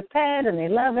with their pet and they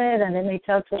love it, and then they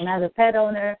talk to another pet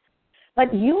owner.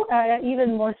 But you are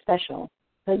even more special.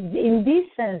 But in this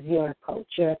sense, you're a coach.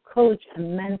 You're a coach, a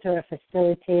mentor, a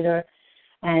facilitator,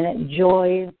 and a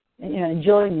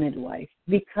joy midwife.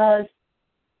 Because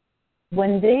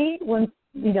when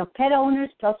pet owners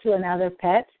talk to another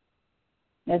pet,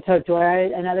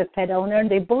 another pet owner,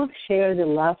 they both share the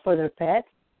love for their pet,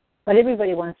 but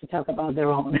everybody wants to talk about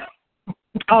their own.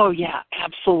 Oh yeah,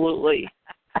 absolutely.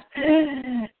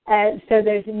 And so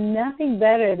there's nothing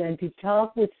better than to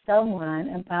talk with someone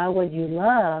about what you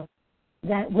love,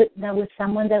 that with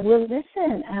someone that will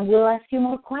listen and will ask you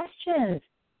more questions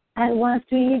and wants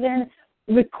to even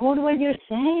record what you're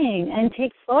saying and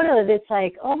take photos. It's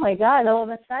like, oh my God, all of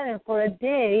a sudden for a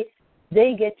day,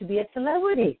 they get to be a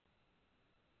celebrity.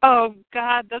 Oh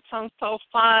God, that sounds so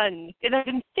fun. And I've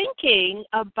been thinking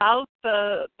about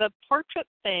the portrait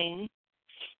thing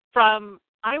from,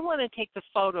 I want to take the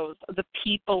photos of the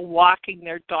people walking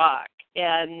their dog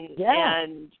and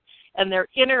their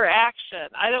interaction.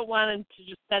 I don't want them to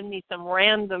just send me some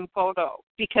random photo,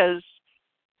 because,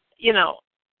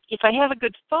 if I have a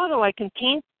good photo, I can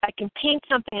paint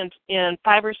something in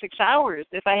 5 or 6 hours.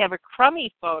 If I have a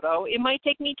crummy photo, it might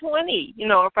take me 20.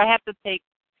 If I have to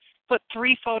put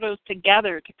 3 photos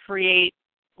together to create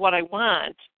what I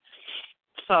want.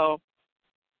 So,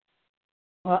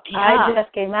 well, yeah. I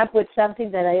just came up with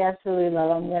something that I absolutely love.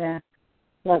 I'm gonna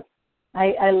look.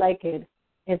 I like it.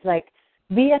 It's like,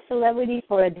 be a celebrity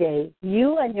for a day.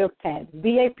 You and your pet.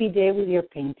 VIP day with your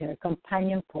painter.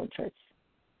 Companion portraits.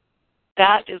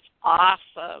 That is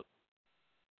awesome.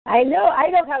 I know.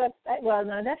 I don't have a. Well,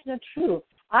 no, that's not true.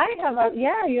 I have a.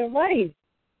 Yeah, you're right.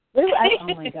 Oh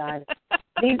my God.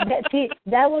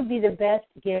 That would be the best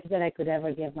gift that I could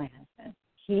ever give my husband.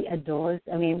 He adores.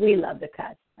 I mean, we love the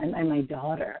cats, and my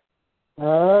daughter.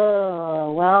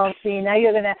 Oh well, see, now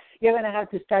you're gonna have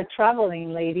to start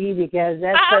traveling, lady, because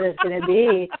that's what it's gonna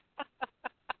be.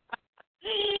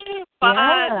 Fun,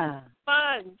 yeah.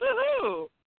 fun, woohoo!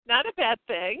 Not a bad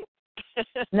thing.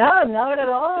 No, not at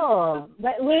all.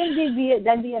 But wouldn't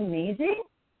that be amazing?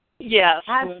 Yes,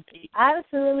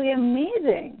 absolutely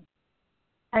amazing.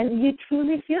 And you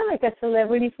truly feel like a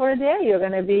celebrity for a day. You're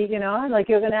going to be, like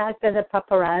you're going to act as a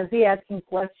paparazzi, asking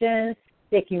questions,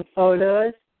 taking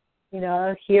photos,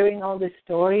 hearing all the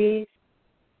stories.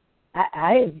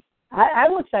 I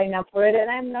would sign up for it, and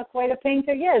I'm not quite a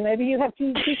painter yet. Maybe you have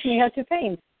to teach me how to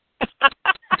paint.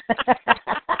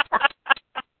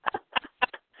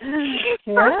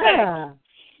 Yeah.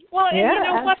 Well, and you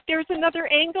know what? There's another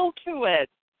angle to it.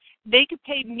 They could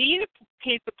pay me to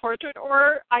paint the portrait,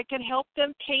 or I can help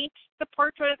them paint the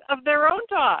portrait of their own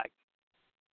dog.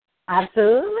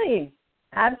 Absolutely.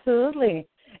 Absolutely.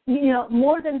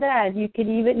 More than that, you can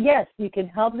you can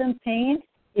help them paint.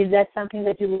 Is that something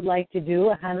that you would like to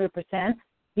do 100%?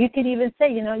 You could even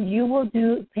say, you will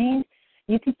paint.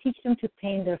 You could teach them to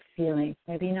paint their feelings,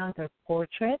 maybe not their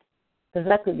portrait, because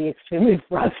that could be extremely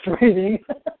frustrating.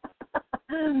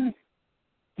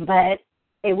 But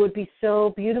it would be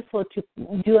so beautiful to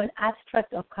do an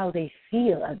abstract of how they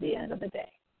feel at the end of the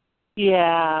day.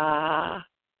 Yeah. Right?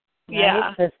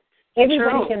 Yeah. Because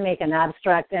everybody can make an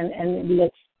abstract and it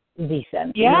looks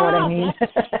decent. Yeah. You know what I mean?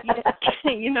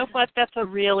 You know what? That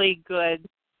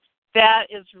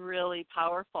is really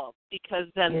powerful, because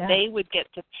then they would get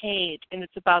to paint, and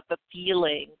it's about the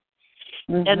feeling.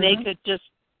 Mm-hmm. And they could just,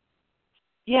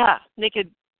 they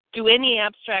could do any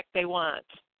abstract they want.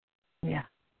 Yeah.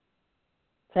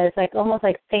 So it's like almost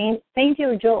like paint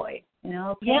your joy,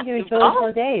 paint your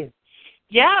joyful days.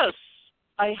 Yes,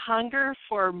 I hunger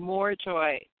for more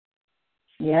joy.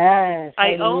 Yes,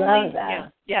 I love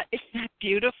that. Yeah, isn't that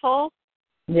beautiful?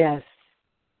 Yes.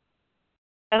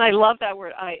 And I love that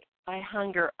word. I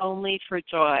hunger only for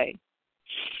joy.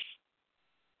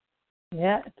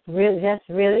 Yeah,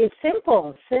 it's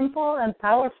simple and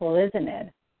powerful, isn't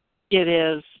it? It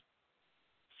is.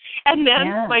 And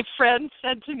then my friend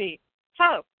said to me,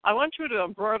 "So, I want you to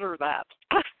embroider that."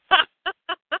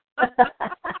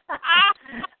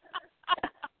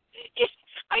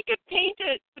 I could paint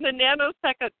it in a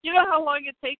nanosecond. You know how long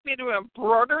it takes me to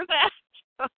embroider that?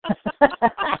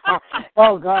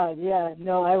 Oh, God, yeah.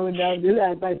 No, I would not do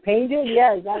that. But paint it?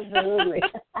 Yes, absolutely.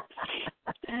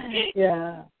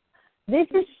 Yeah. This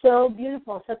is so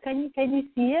beautiful. So can you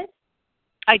see it?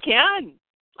 I can.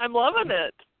 I'm loving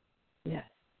it. Yes.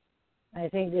 I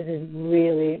think this is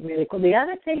really, really cool. The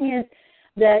other thing is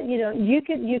that, you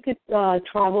could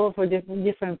travel for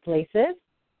different places.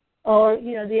 Or,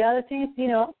 the other thing is,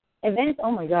 events.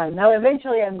 Oh, my God. Now,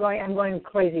 eventually I'm going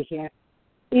crazy here.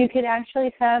 You could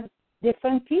actually have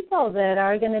different people that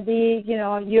are going to be, you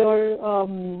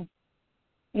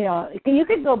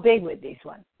could go big with this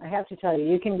one. I have to tell you,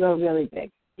 you can go really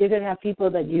big. You could have people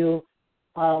that you,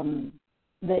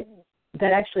 that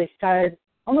actually start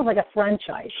almost like a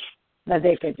franchise that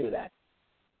they could do that.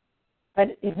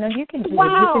 But if not, you can do it.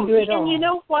 You can do it all. And you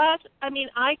know what?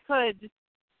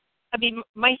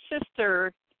 My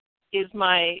sister is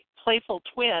my playful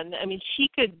twin. She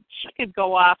could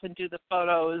go off and do the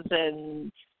photos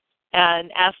and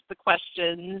ask the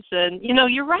questions. And,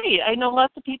 you're right. I know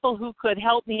lots of people who could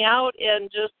help me out, and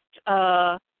just,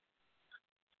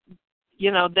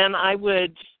 then I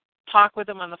would talk with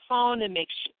them on the phone and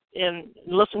and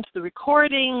listen to the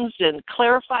recordings and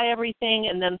clarify everything,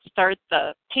 and then start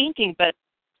the painting. But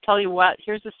tell you what,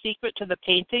 here's a secret to the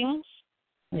paintings.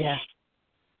 Yeah.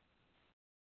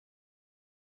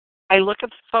 I look at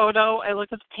the photo, I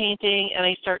look at the painting, and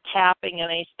I start tapping,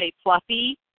 and I say,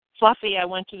 Fluffy, I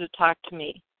want you to talk to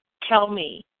me. Tell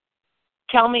me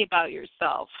about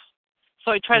yourself.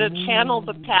 So I try to channel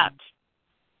the pet,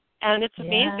 and it's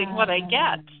amazing what I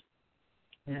get.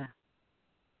 Yeah.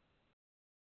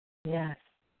 Yes.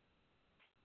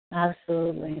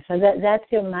 Absolutely. So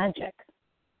that's your magic.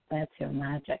 That's your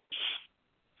magic.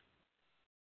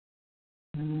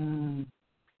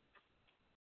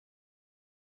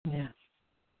 Yeah.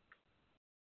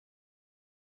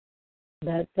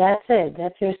 That's it.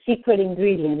 That's your secret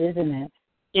ingredient, isn't it?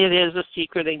 It is a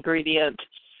secret ingredient,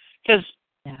 because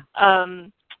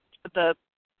the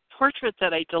portrait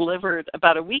that I delivered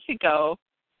about a week ago,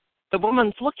 the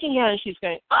woman's looking at it and she's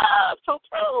going, I'm so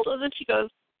thrilled. And then she goes,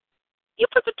 you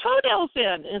put the toenails in.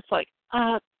 And it's like,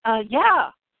 yeah.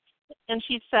 And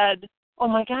she said, oh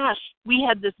my gosh, we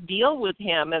had this deal with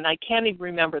him, and I can't even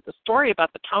remember the story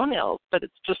about the toenails, but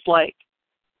it's just like,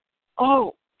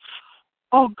 oh,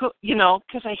 good,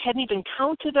 because I hadn't even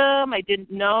counted them. I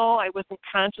didn't know. I wasn't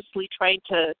consciously trying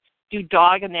to do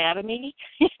dog anatomy,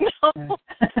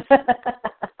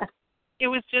 It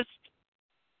was just,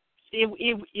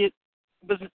 it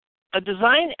was a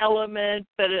design element,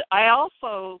 but I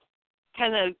also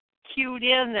kind of cued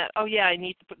in that, oh yeah, I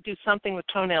need to do something with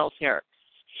toenails here.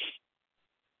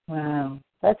 Wow,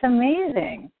 that's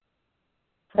amazing.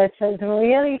 It's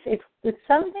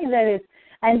something that is,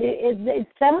 and it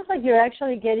sounds like you're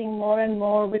actually getting more and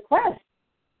more requests.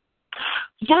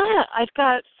 Yeah, I've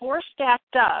got 4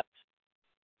 stacked up.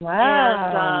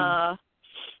 Wow.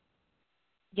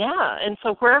 And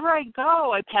so wherever I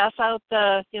go, I pass out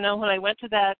when I went to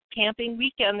that camping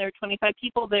weekend, there were 25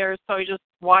 people there, so I just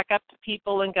walk up to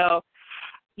people and go,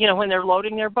 when they're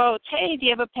loading their boats, hey, do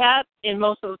you have a pet? And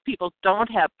most of those people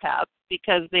don't have pets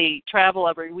because they travel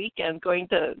every weekend going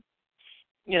to,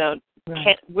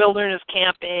 right. wilderness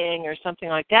camping or something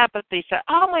like that. But they said,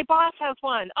 oh, my boss has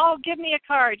one. Oh, give me a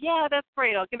card. Yeah, that's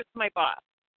great. I'll give it to my boss.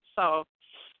 So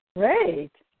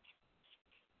great.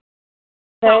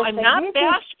 So I'm not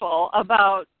bashful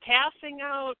about passing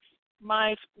out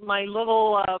my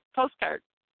little postcard.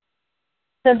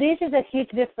 So this is a huge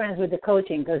difference with the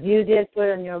coaching, because you did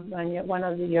put on your one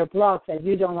of your blogs that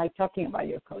you don't like talking about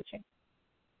your coaching.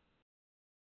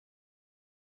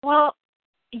 Well,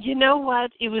 you know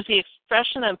what? It was the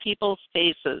expression on people's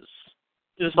faces.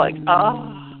 It was like,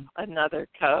 oh, another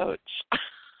coach.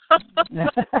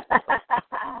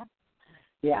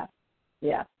 Yeah.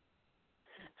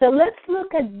 So let's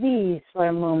look at these for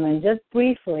a moment, just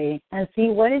briefly, and see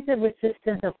what is the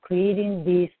resistance of creating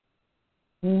this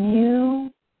new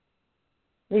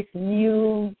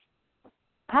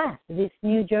path, this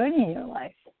new journey in your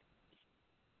life.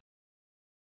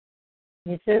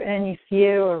 Is there any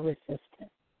fear or resistance?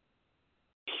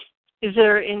 Is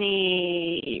there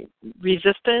any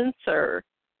resistance or?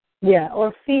 Yeah,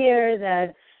 or fear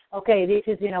that, okay, this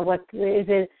is, what is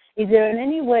it? Is there in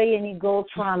any way any goal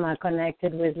trauma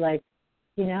connected with, like,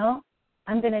 I'm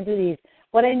going to do this?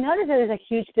 What I noticed that there's a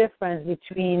huge difference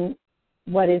between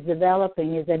what is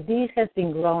developing is that this has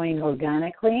been growing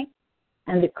organically,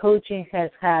 and the coaching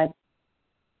has had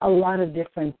a lot of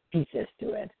different pieces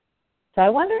to it. So I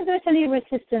wonder if there's any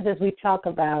resistance as we talk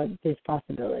about this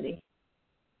possibility.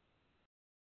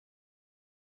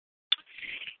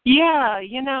 Yeah,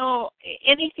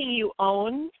 anything you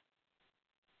own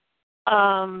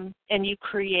and you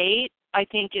create, I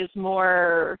think gives you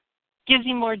more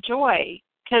joy,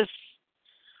 because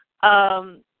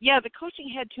the coaching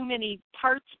had too many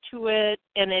parts to it,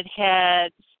 and it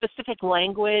had specific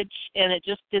language, and it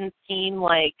just didn't seem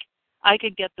like I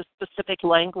could get the specific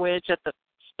language at the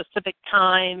specific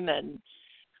time, and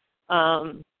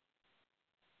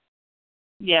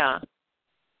yeah.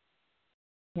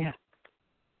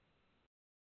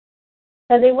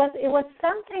 So it was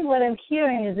something. What I'm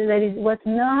hearing is that it was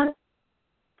not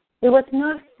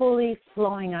fully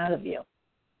flowing out of you.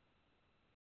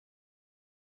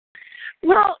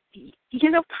 Well,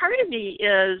 part of me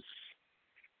is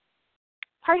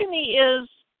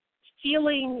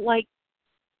feeling like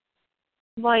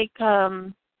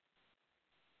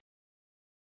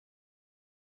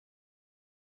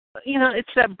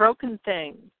it's that broken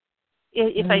thing.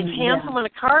 If I hand someone a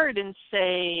card and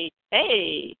say,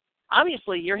 hey,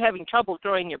 obviously you're having trouble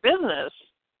growing your business,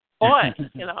 boy,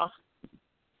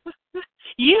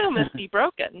 you must be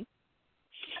broken.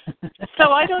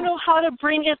 So I don't know how to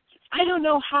bring it. I don't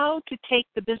know how to take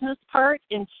the business part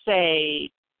and say,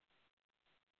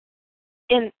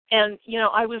 and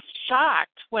I was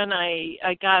shocked when I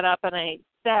got up and I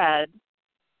said,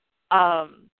 I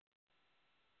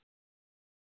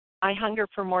hunger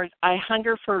for more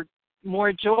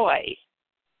joy,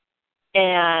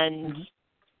 and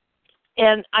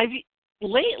I've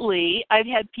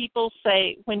had people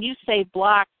say, when you say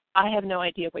block, I have no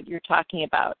idea what you're talking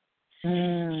about.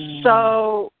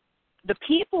 So the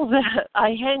people that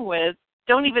I hang with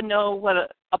don't even know what a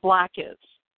block is.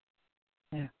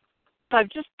 Yeah. So I've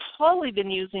just totally been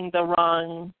using the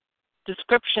wrong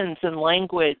descriptions and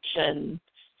language, and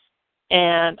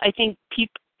I think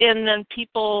then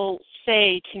people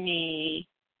say to me,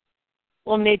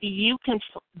 well, maybe you can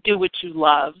do what you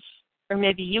love, or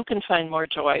maybe you can find more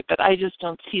joy, but I just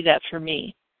don't see that for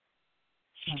me.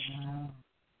 Mm-hmm.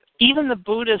 Even the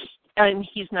Buddhists, and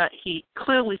he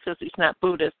clearly says he's not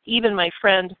Buddhist. Even my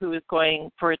friend who is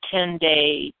going for a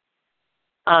 10-day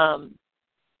vow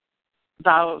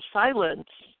of silence,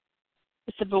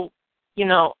 I said, well,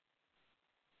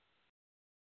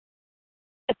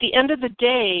 at the end of the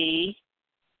day,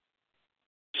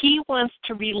 he wants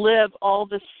to relive all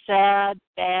the sad,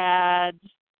 bad,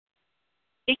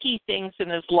 icky things in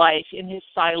his life in his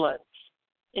silence.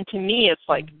 And to me, it's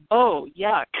like, oh,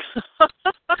 yuck.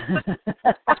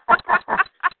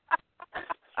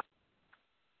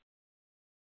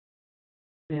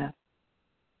 Yeah.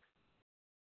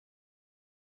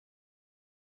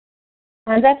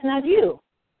 And that's not you.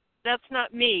 That's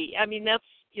not me. I mean, that's,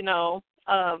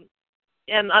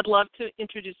 and I'd love to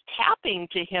introduce tapping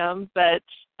to him, but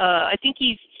I think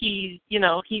he's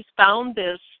found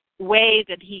this way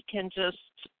that he can just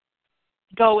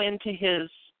go into his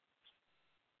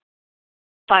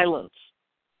silence.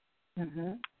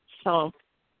 Mm-hmm. So.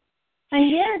 And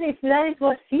yet, if that is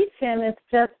what feeds him, it's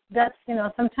just, that's,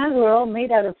 sometimes we're all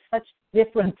made out of such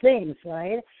different things,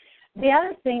 right? The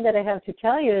other thing that I have to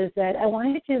tell you is that I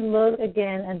want you to look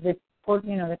again at the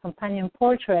companion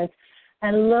portrait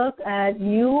and look at,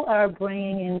 you are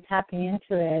bringing in, tapping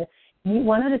into it.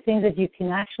 One of the things that you can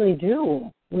actually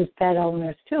do with pet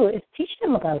owners, too, is teach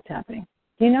them about tapping.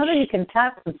 You know that you can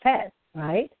tap with pets,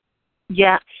 right?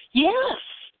 Yeah. Yes.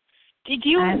 Did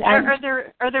you? Are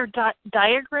there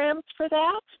diagrams for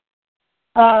that?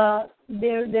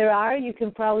 There are. You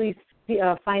can probably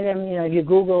find them. If you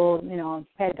Google,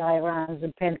 pet diagrams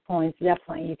and pet points,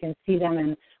 definitely you can see them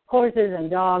in horses and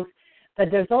dogs. But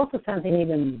there's also something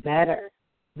even better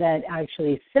that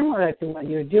actually is similar to what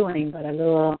you're doing, but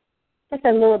just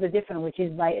a little bit different, which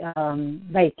is by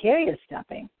vicarious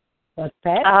tapping. But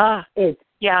pets, oh,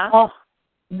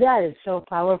 that is so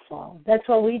powerful. That's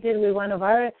what we did with one of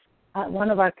our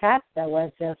cats that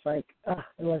was just like,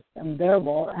 it was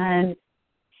unbearable, and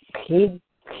he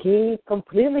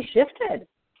completely shifted.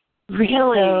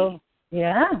 Really? So,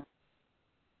 yeah.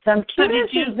 So I'm curious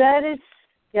if that is,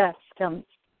 yes, tell me.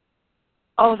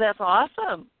 Oh, that's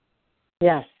awesome.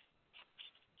 Yes.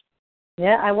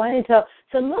 Yeah, I wanted to,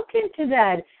 so look into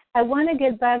that. I want to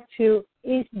get back to,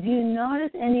 do you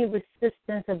notice any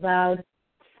resistance about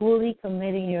fully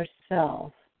committing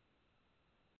yourself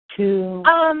to...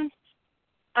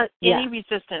 Any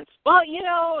resistance? Well,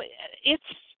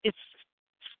 it's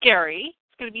scary.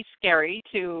 It's going to be scary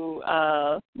to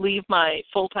leave my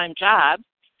full-time job,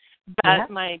 but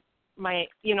my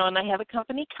and I have a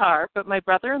company car, but my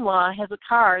brother-in-law has a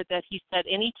car that he said,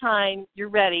 anytime you're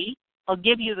ready, I'll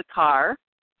give you the car.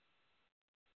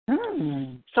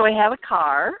 So I have a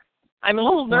car. I'm a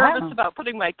little nervous about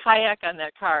putting my kayak on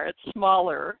that car. It's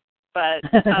smaller, but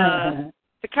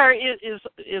the car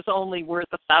is only worth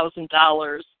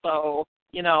 $1,000, so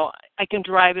I can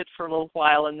drive it for a little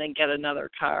while and then get another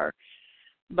car.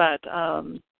 But I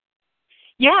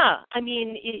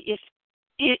mean,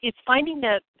 it's finding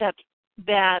that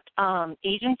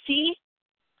agency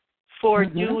for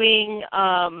doing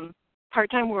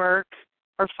part-time work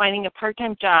or finding a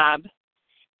part-time job.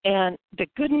 And the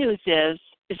good news is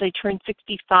I turned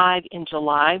 65 in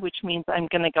July, which means I'm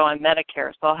going to go on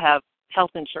Medicare, so I'll have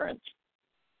health insurance.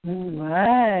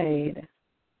 Right.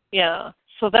 Yeah,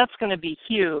 so that's going to be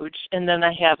huge. And then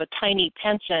I have a tiny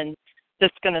pension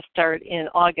that's going to start in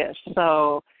August.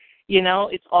 So,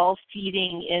 it's all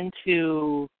feeding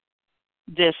into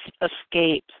this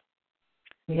escape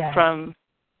from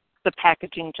the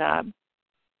packaging job.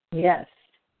 Yes.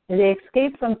 The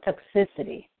escape from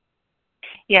toxicity.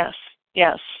 Yes.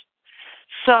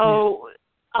 So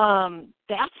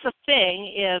that's the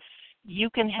thing. If you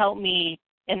can help me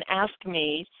and ask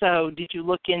me, so did you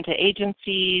look into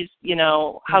agencies?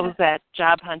 How's that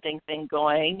job hunting thing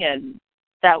going? And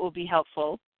that will be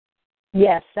helpful.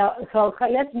 Yes. So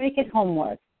let's make it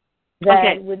homework.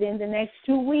 That within the next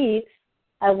 2 weeks,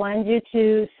 I want you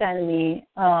to send me,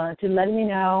 to let me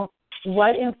know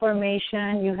what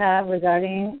information you have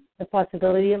regarding the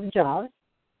possibility of jobs.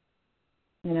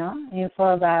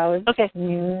 Info about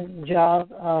new job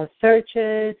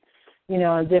searches,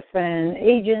 different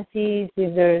agencies,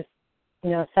 if there's,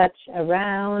 such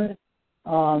around.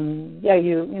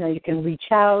 You can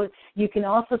reach out. You can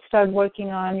also start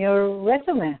working on your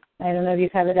resume. I don't know if you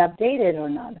have it updated or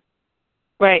not.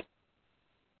 Right.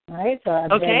 Right? So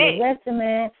update your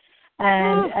resume.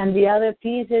 And the other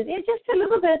piece is just a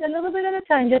little bit at a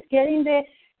time, just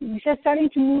starting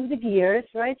to move the gears,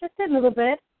 right? Just a little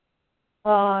bit.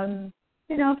 From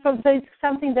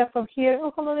something that from here.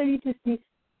 Oh, hello, I need to see.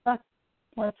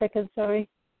 1 second, sorry.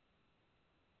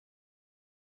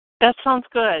 That sounds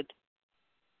good.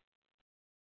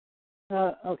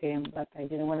 Okay, but I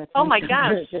didn't want to. Oh my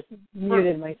gosh! Just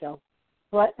muted myself.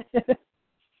 What?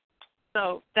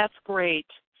 So that's great,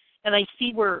 and I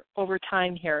see we're over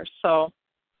time here. So.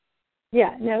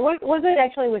 Yeah. No, we're good.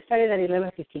 Actually, we started at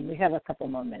 11:15. We have a couple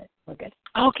more minutes. We're good.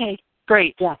 Okay.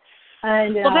 Great. Yeah.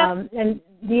 And and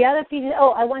the other piece.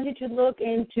 I want you to look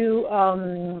into.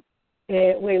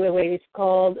 Wait. It's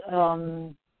called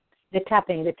the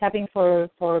tapping for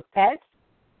pets.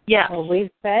 Yeah. Or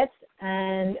with pets,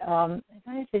 and I don't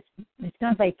know if it's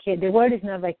not vicarious. The word is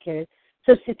not vicarious.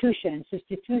 Substitution,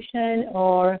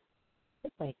 or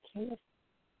vicarious.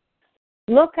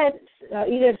 Look at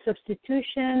either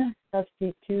substitution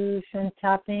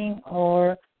tapping,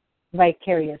 or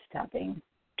vicarious tapping.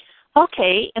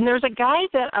 Okay, and there's a guy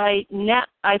that I met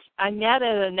at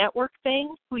a network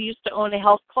thing who used to own a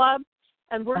health club,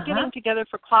 and we're getting together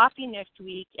for coffee next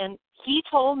week, and he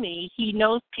told me he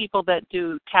knows people that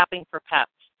do tapping for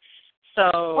pets.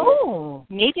 So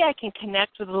maybe I can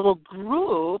connect with a little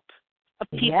group of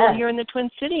people here in the Twin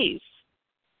Cities.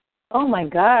 Oh, my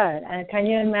God. And can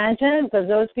you imagine?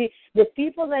 Because the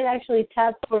people that actually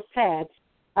tap for pets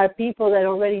are people that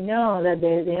already know that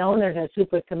the owners are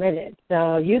super committed.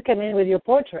 So you come in with your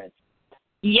portraits.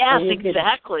 Yes,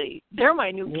 exactly. They're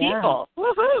my new people.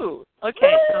 Woohoo!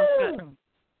 Okay, sounds good.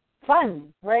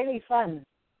 Fun, really fun.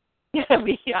 Yeah,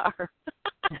 we are.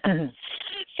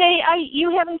 Say,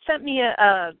 you haven't sent me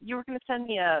you were going to send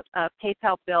me a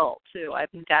PayPal bill, too. I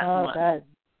haven't gotten one. Oh, God.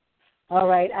 All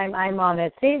right, I'm on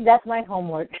it. See, that's my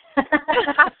homework.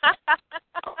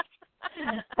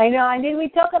 I know. And did we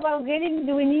talk about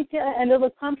do we need a little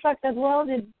contract as well?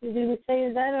 Did we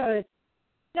say that? Or?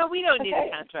 No, we don't need a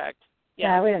contract.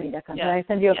 Yeah, we don't need a contract. I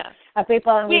sent you a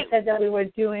PayPal, and we said that we were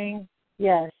doing,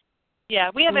 Yeah,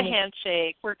 we have a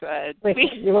handshake. We're good.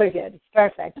 We're good.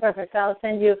 Perfect. So I'll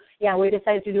send you, we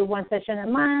decided to do one session a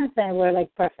month, and we're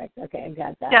like, perfect. Okay, I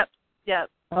got that. Yep.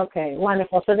 Okay,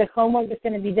 wonderful. So the homework is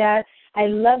going to be that. I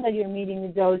love that you're meeting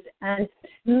with those. And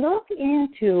look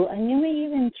into, and you may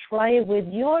even try it with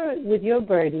your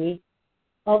birdie,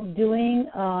 of doing,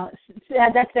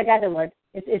 that's the other word.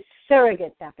 It's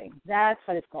surrogate tapping. That's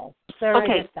what it's called.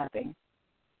 Surrogate tapping.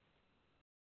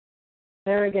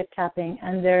 Surrogate tapping.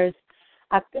 And there's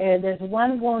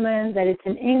one woman that is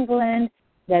in England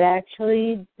that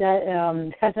actually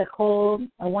has a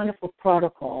wonderful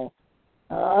protocol.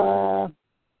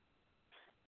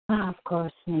 Of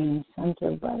course, names. I'm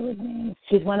so bad with names.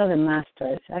 She's one of the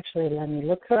masters. Actually, let me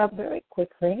look her up very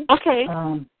quickly. Okay.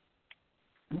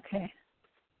 Okay.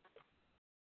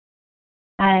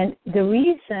 And the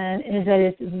reason is that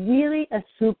it's really it's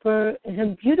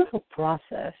a beautiful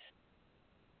process.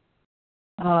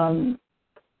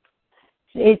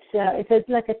 It's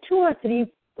like a 2 or 3.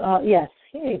 Yes,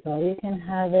 here you go. You can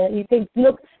have it. You can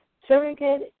look.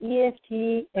 Surrogate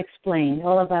EFT explained,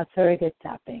 all about surrogate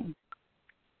tapping.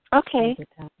 Okay.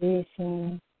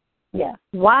 Yeah.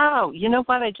 Wow. You know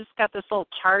what? I just got this little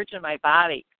charge in my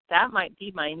body. That might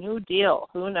be my new deal.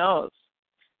 Who knows?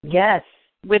 Yes.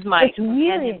 With my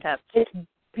companion pets. It's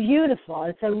beautiful.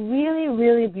 It's a really,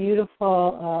 really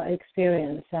beautiful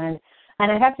experience. And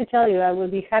I have to tell you, I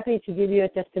would be happy to give you a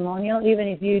testimonial, even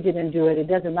if you didn't do it. It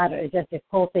doesn't matter. It's just the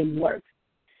whole thing works.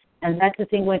 And that's the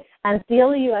thing,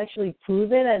 until you actually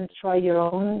prove it and try your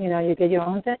own, you get your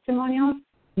own testimonial,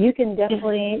 you can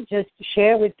definitely just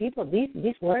share with people.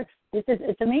 This works.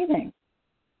 It's amazing.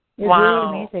 It's really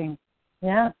amazing.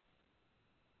 Yeah.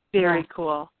 Very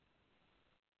cool.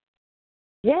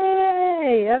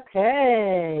 Yay!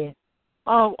 Okay.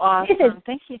 Oh, awesome.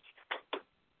 Thank you.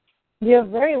 You're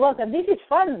very welcome. This is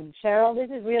fun, Sharell. This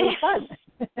is really fun.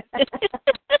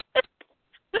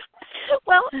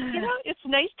 Well, it's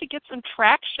nice to get some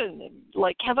traction and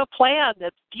have a plan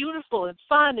that's beautiful and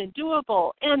fun and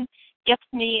doable and gets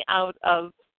me out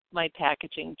of my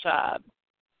packaging job.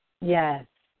 Yes.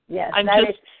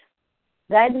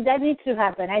 That needs to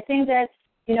happen. I think that,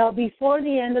 before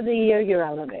the end of the year, you're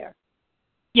out of there.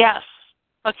 Yes.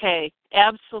 Okay.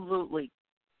 Absolutely.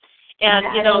 And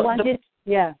go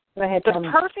ahead. The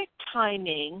perfect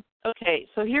timing. Okay.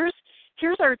 So here's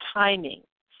our timing.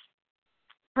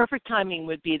 Perfect timing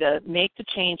would be to make the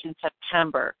change in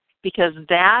September, because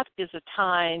that is a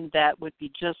time that would be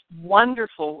just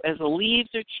wonderful as the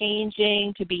leaves are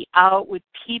changing, to be out with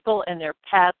people and their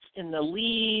pets in the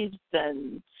leaves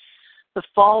and the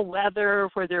fall weather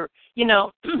where they're,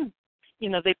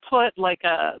 they put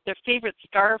their favorite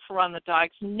scarf around the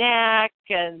dog's neck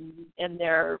and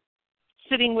they're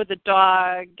sitting with the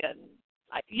dog, and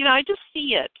I just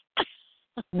see it.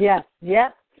 Yes.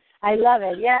 I love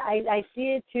it. Yeah, I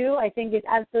see it too. I think it's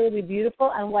absolutely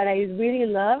beautiful. And what I really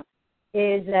love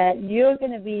is that you're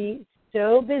going to be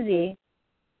so busy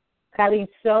having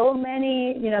so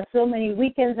many, so many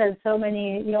weekends and so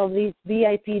many, these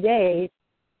VIP days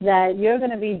that you're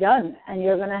going to be done and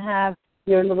you're going to have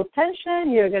your little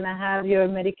pension, you're going to have your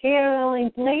Medicare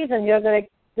in place, and you're going to,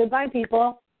 goodbye,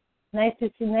 people. Nice to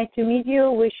meet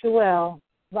you. Wish you well.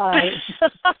 Bye.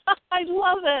 I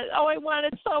love it. Oh, I want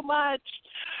it so much.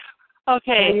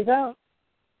 Okay. There you go.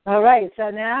 All right. So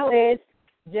now it's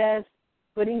just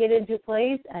putting it into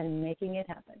place and making it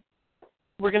happen.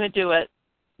 We're going to do it.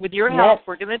 With your help,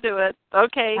 we're going to do it.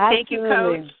 Okay.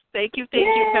 Absolutely. Thank you, Coach. Thank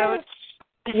you, Coach.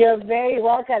 You're very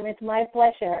welcome. It's my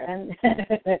pleasure. And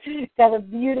have a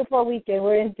beautiful weekend.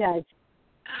 We're in touch.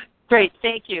 Great.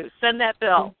 Thank you. Send that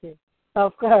bill. Thank you.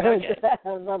 Of course. Okay.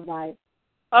 Bye-bye.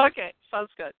 Okay. Sounds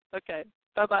good. Okay.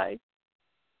 Bye-bye.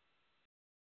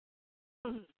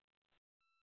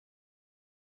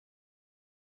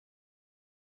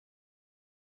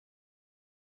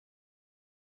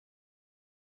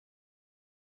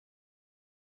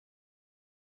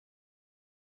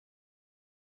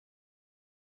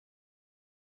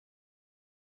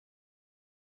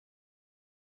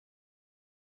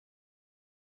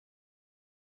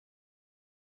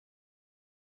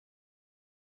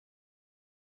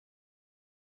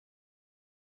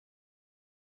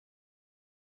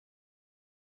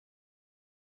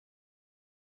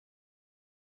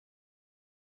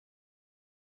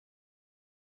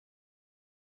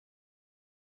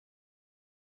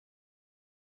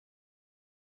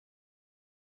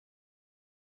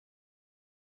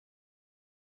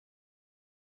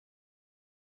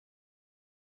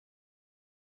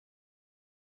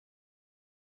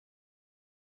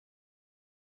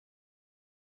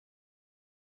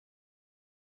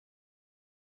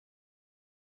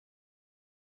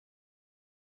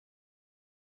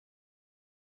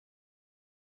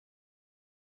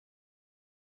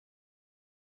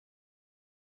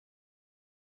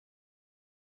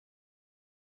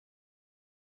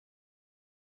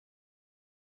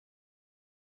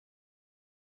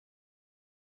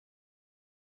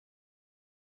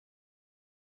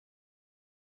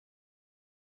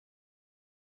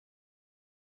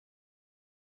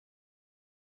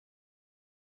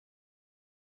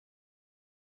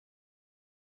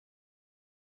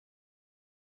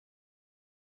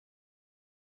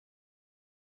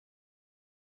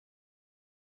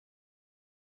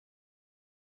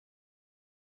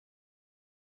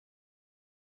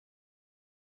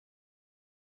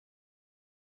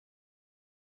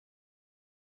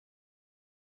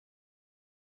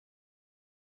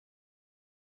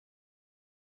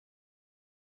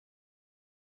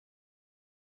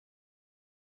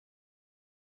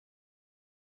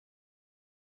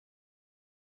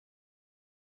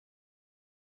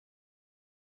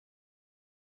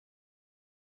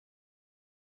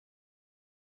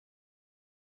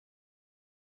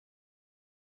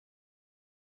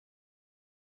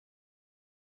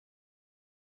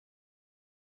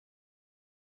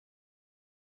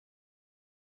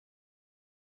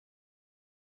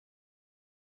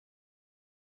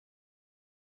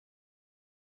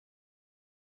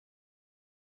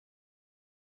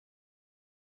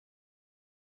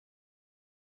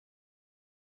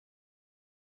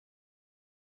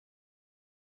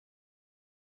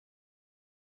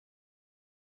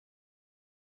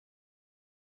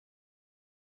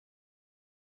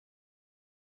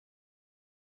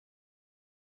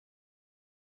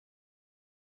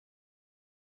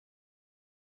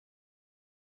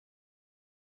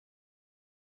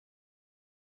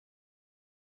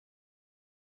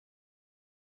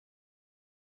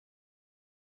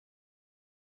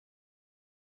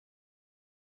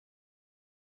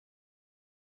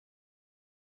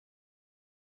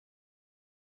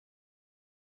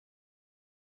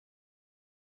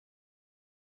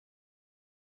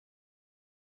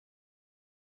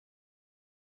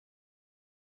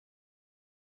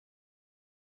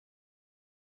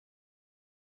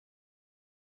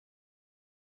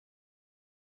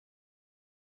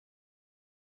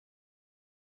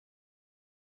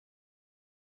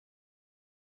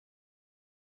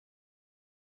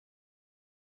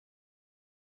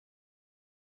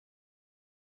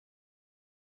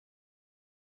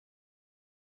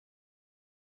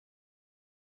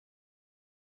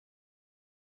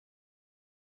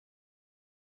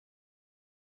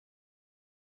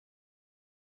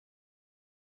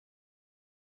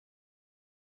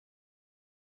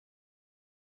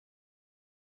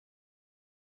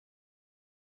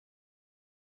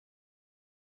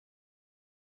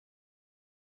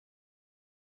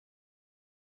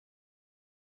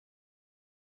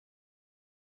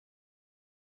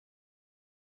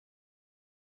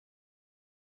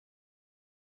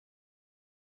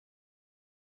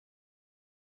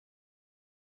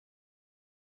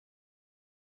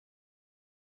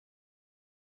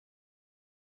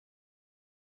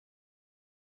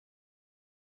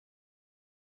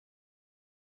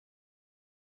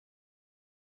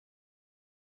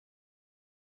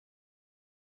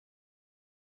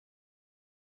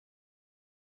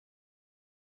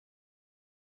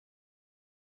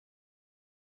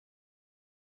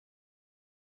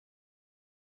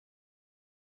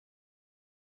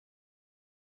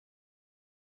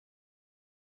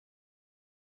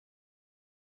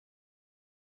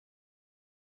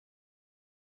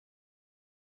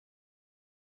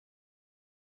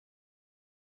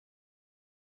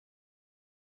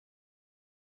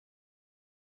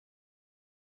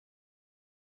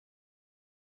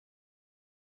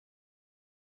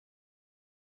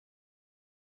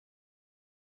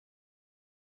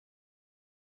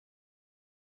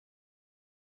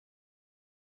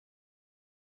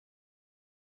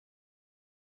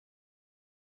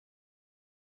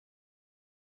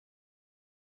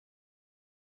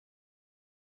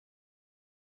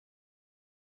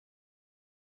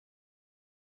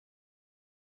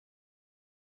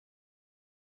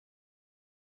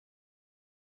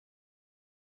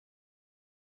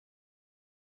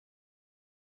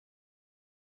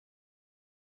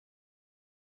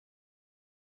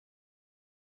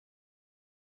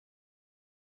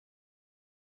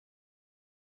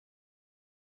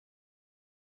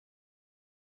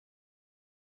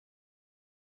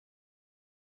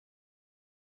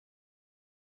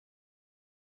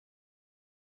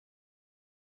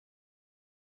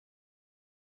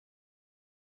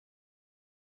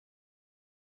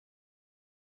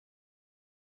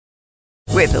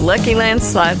 With the Lucky Land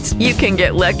Slots, you can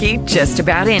get lucky just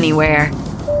about anywhere.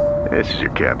 This is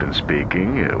your captain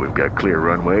speaking. We've got clear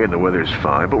runway and the weather's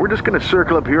fine, but we're just going to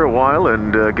circle up here a while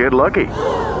and get lucky.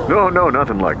 No,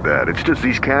 nothing like that. It's just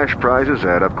these cash prizes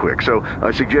add up quick. So I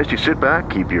suggest you sit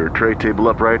back, keep your tray table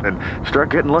upright, and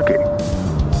start getting lucky.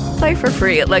 Play for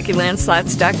free at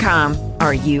LuckyLandSlots.com.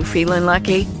 Are you feeling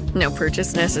lucky? No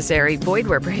purchase necessary. Void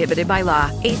where prohibited by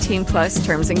law. 18+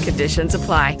 terms and conditions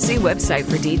apply. See website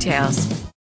for details.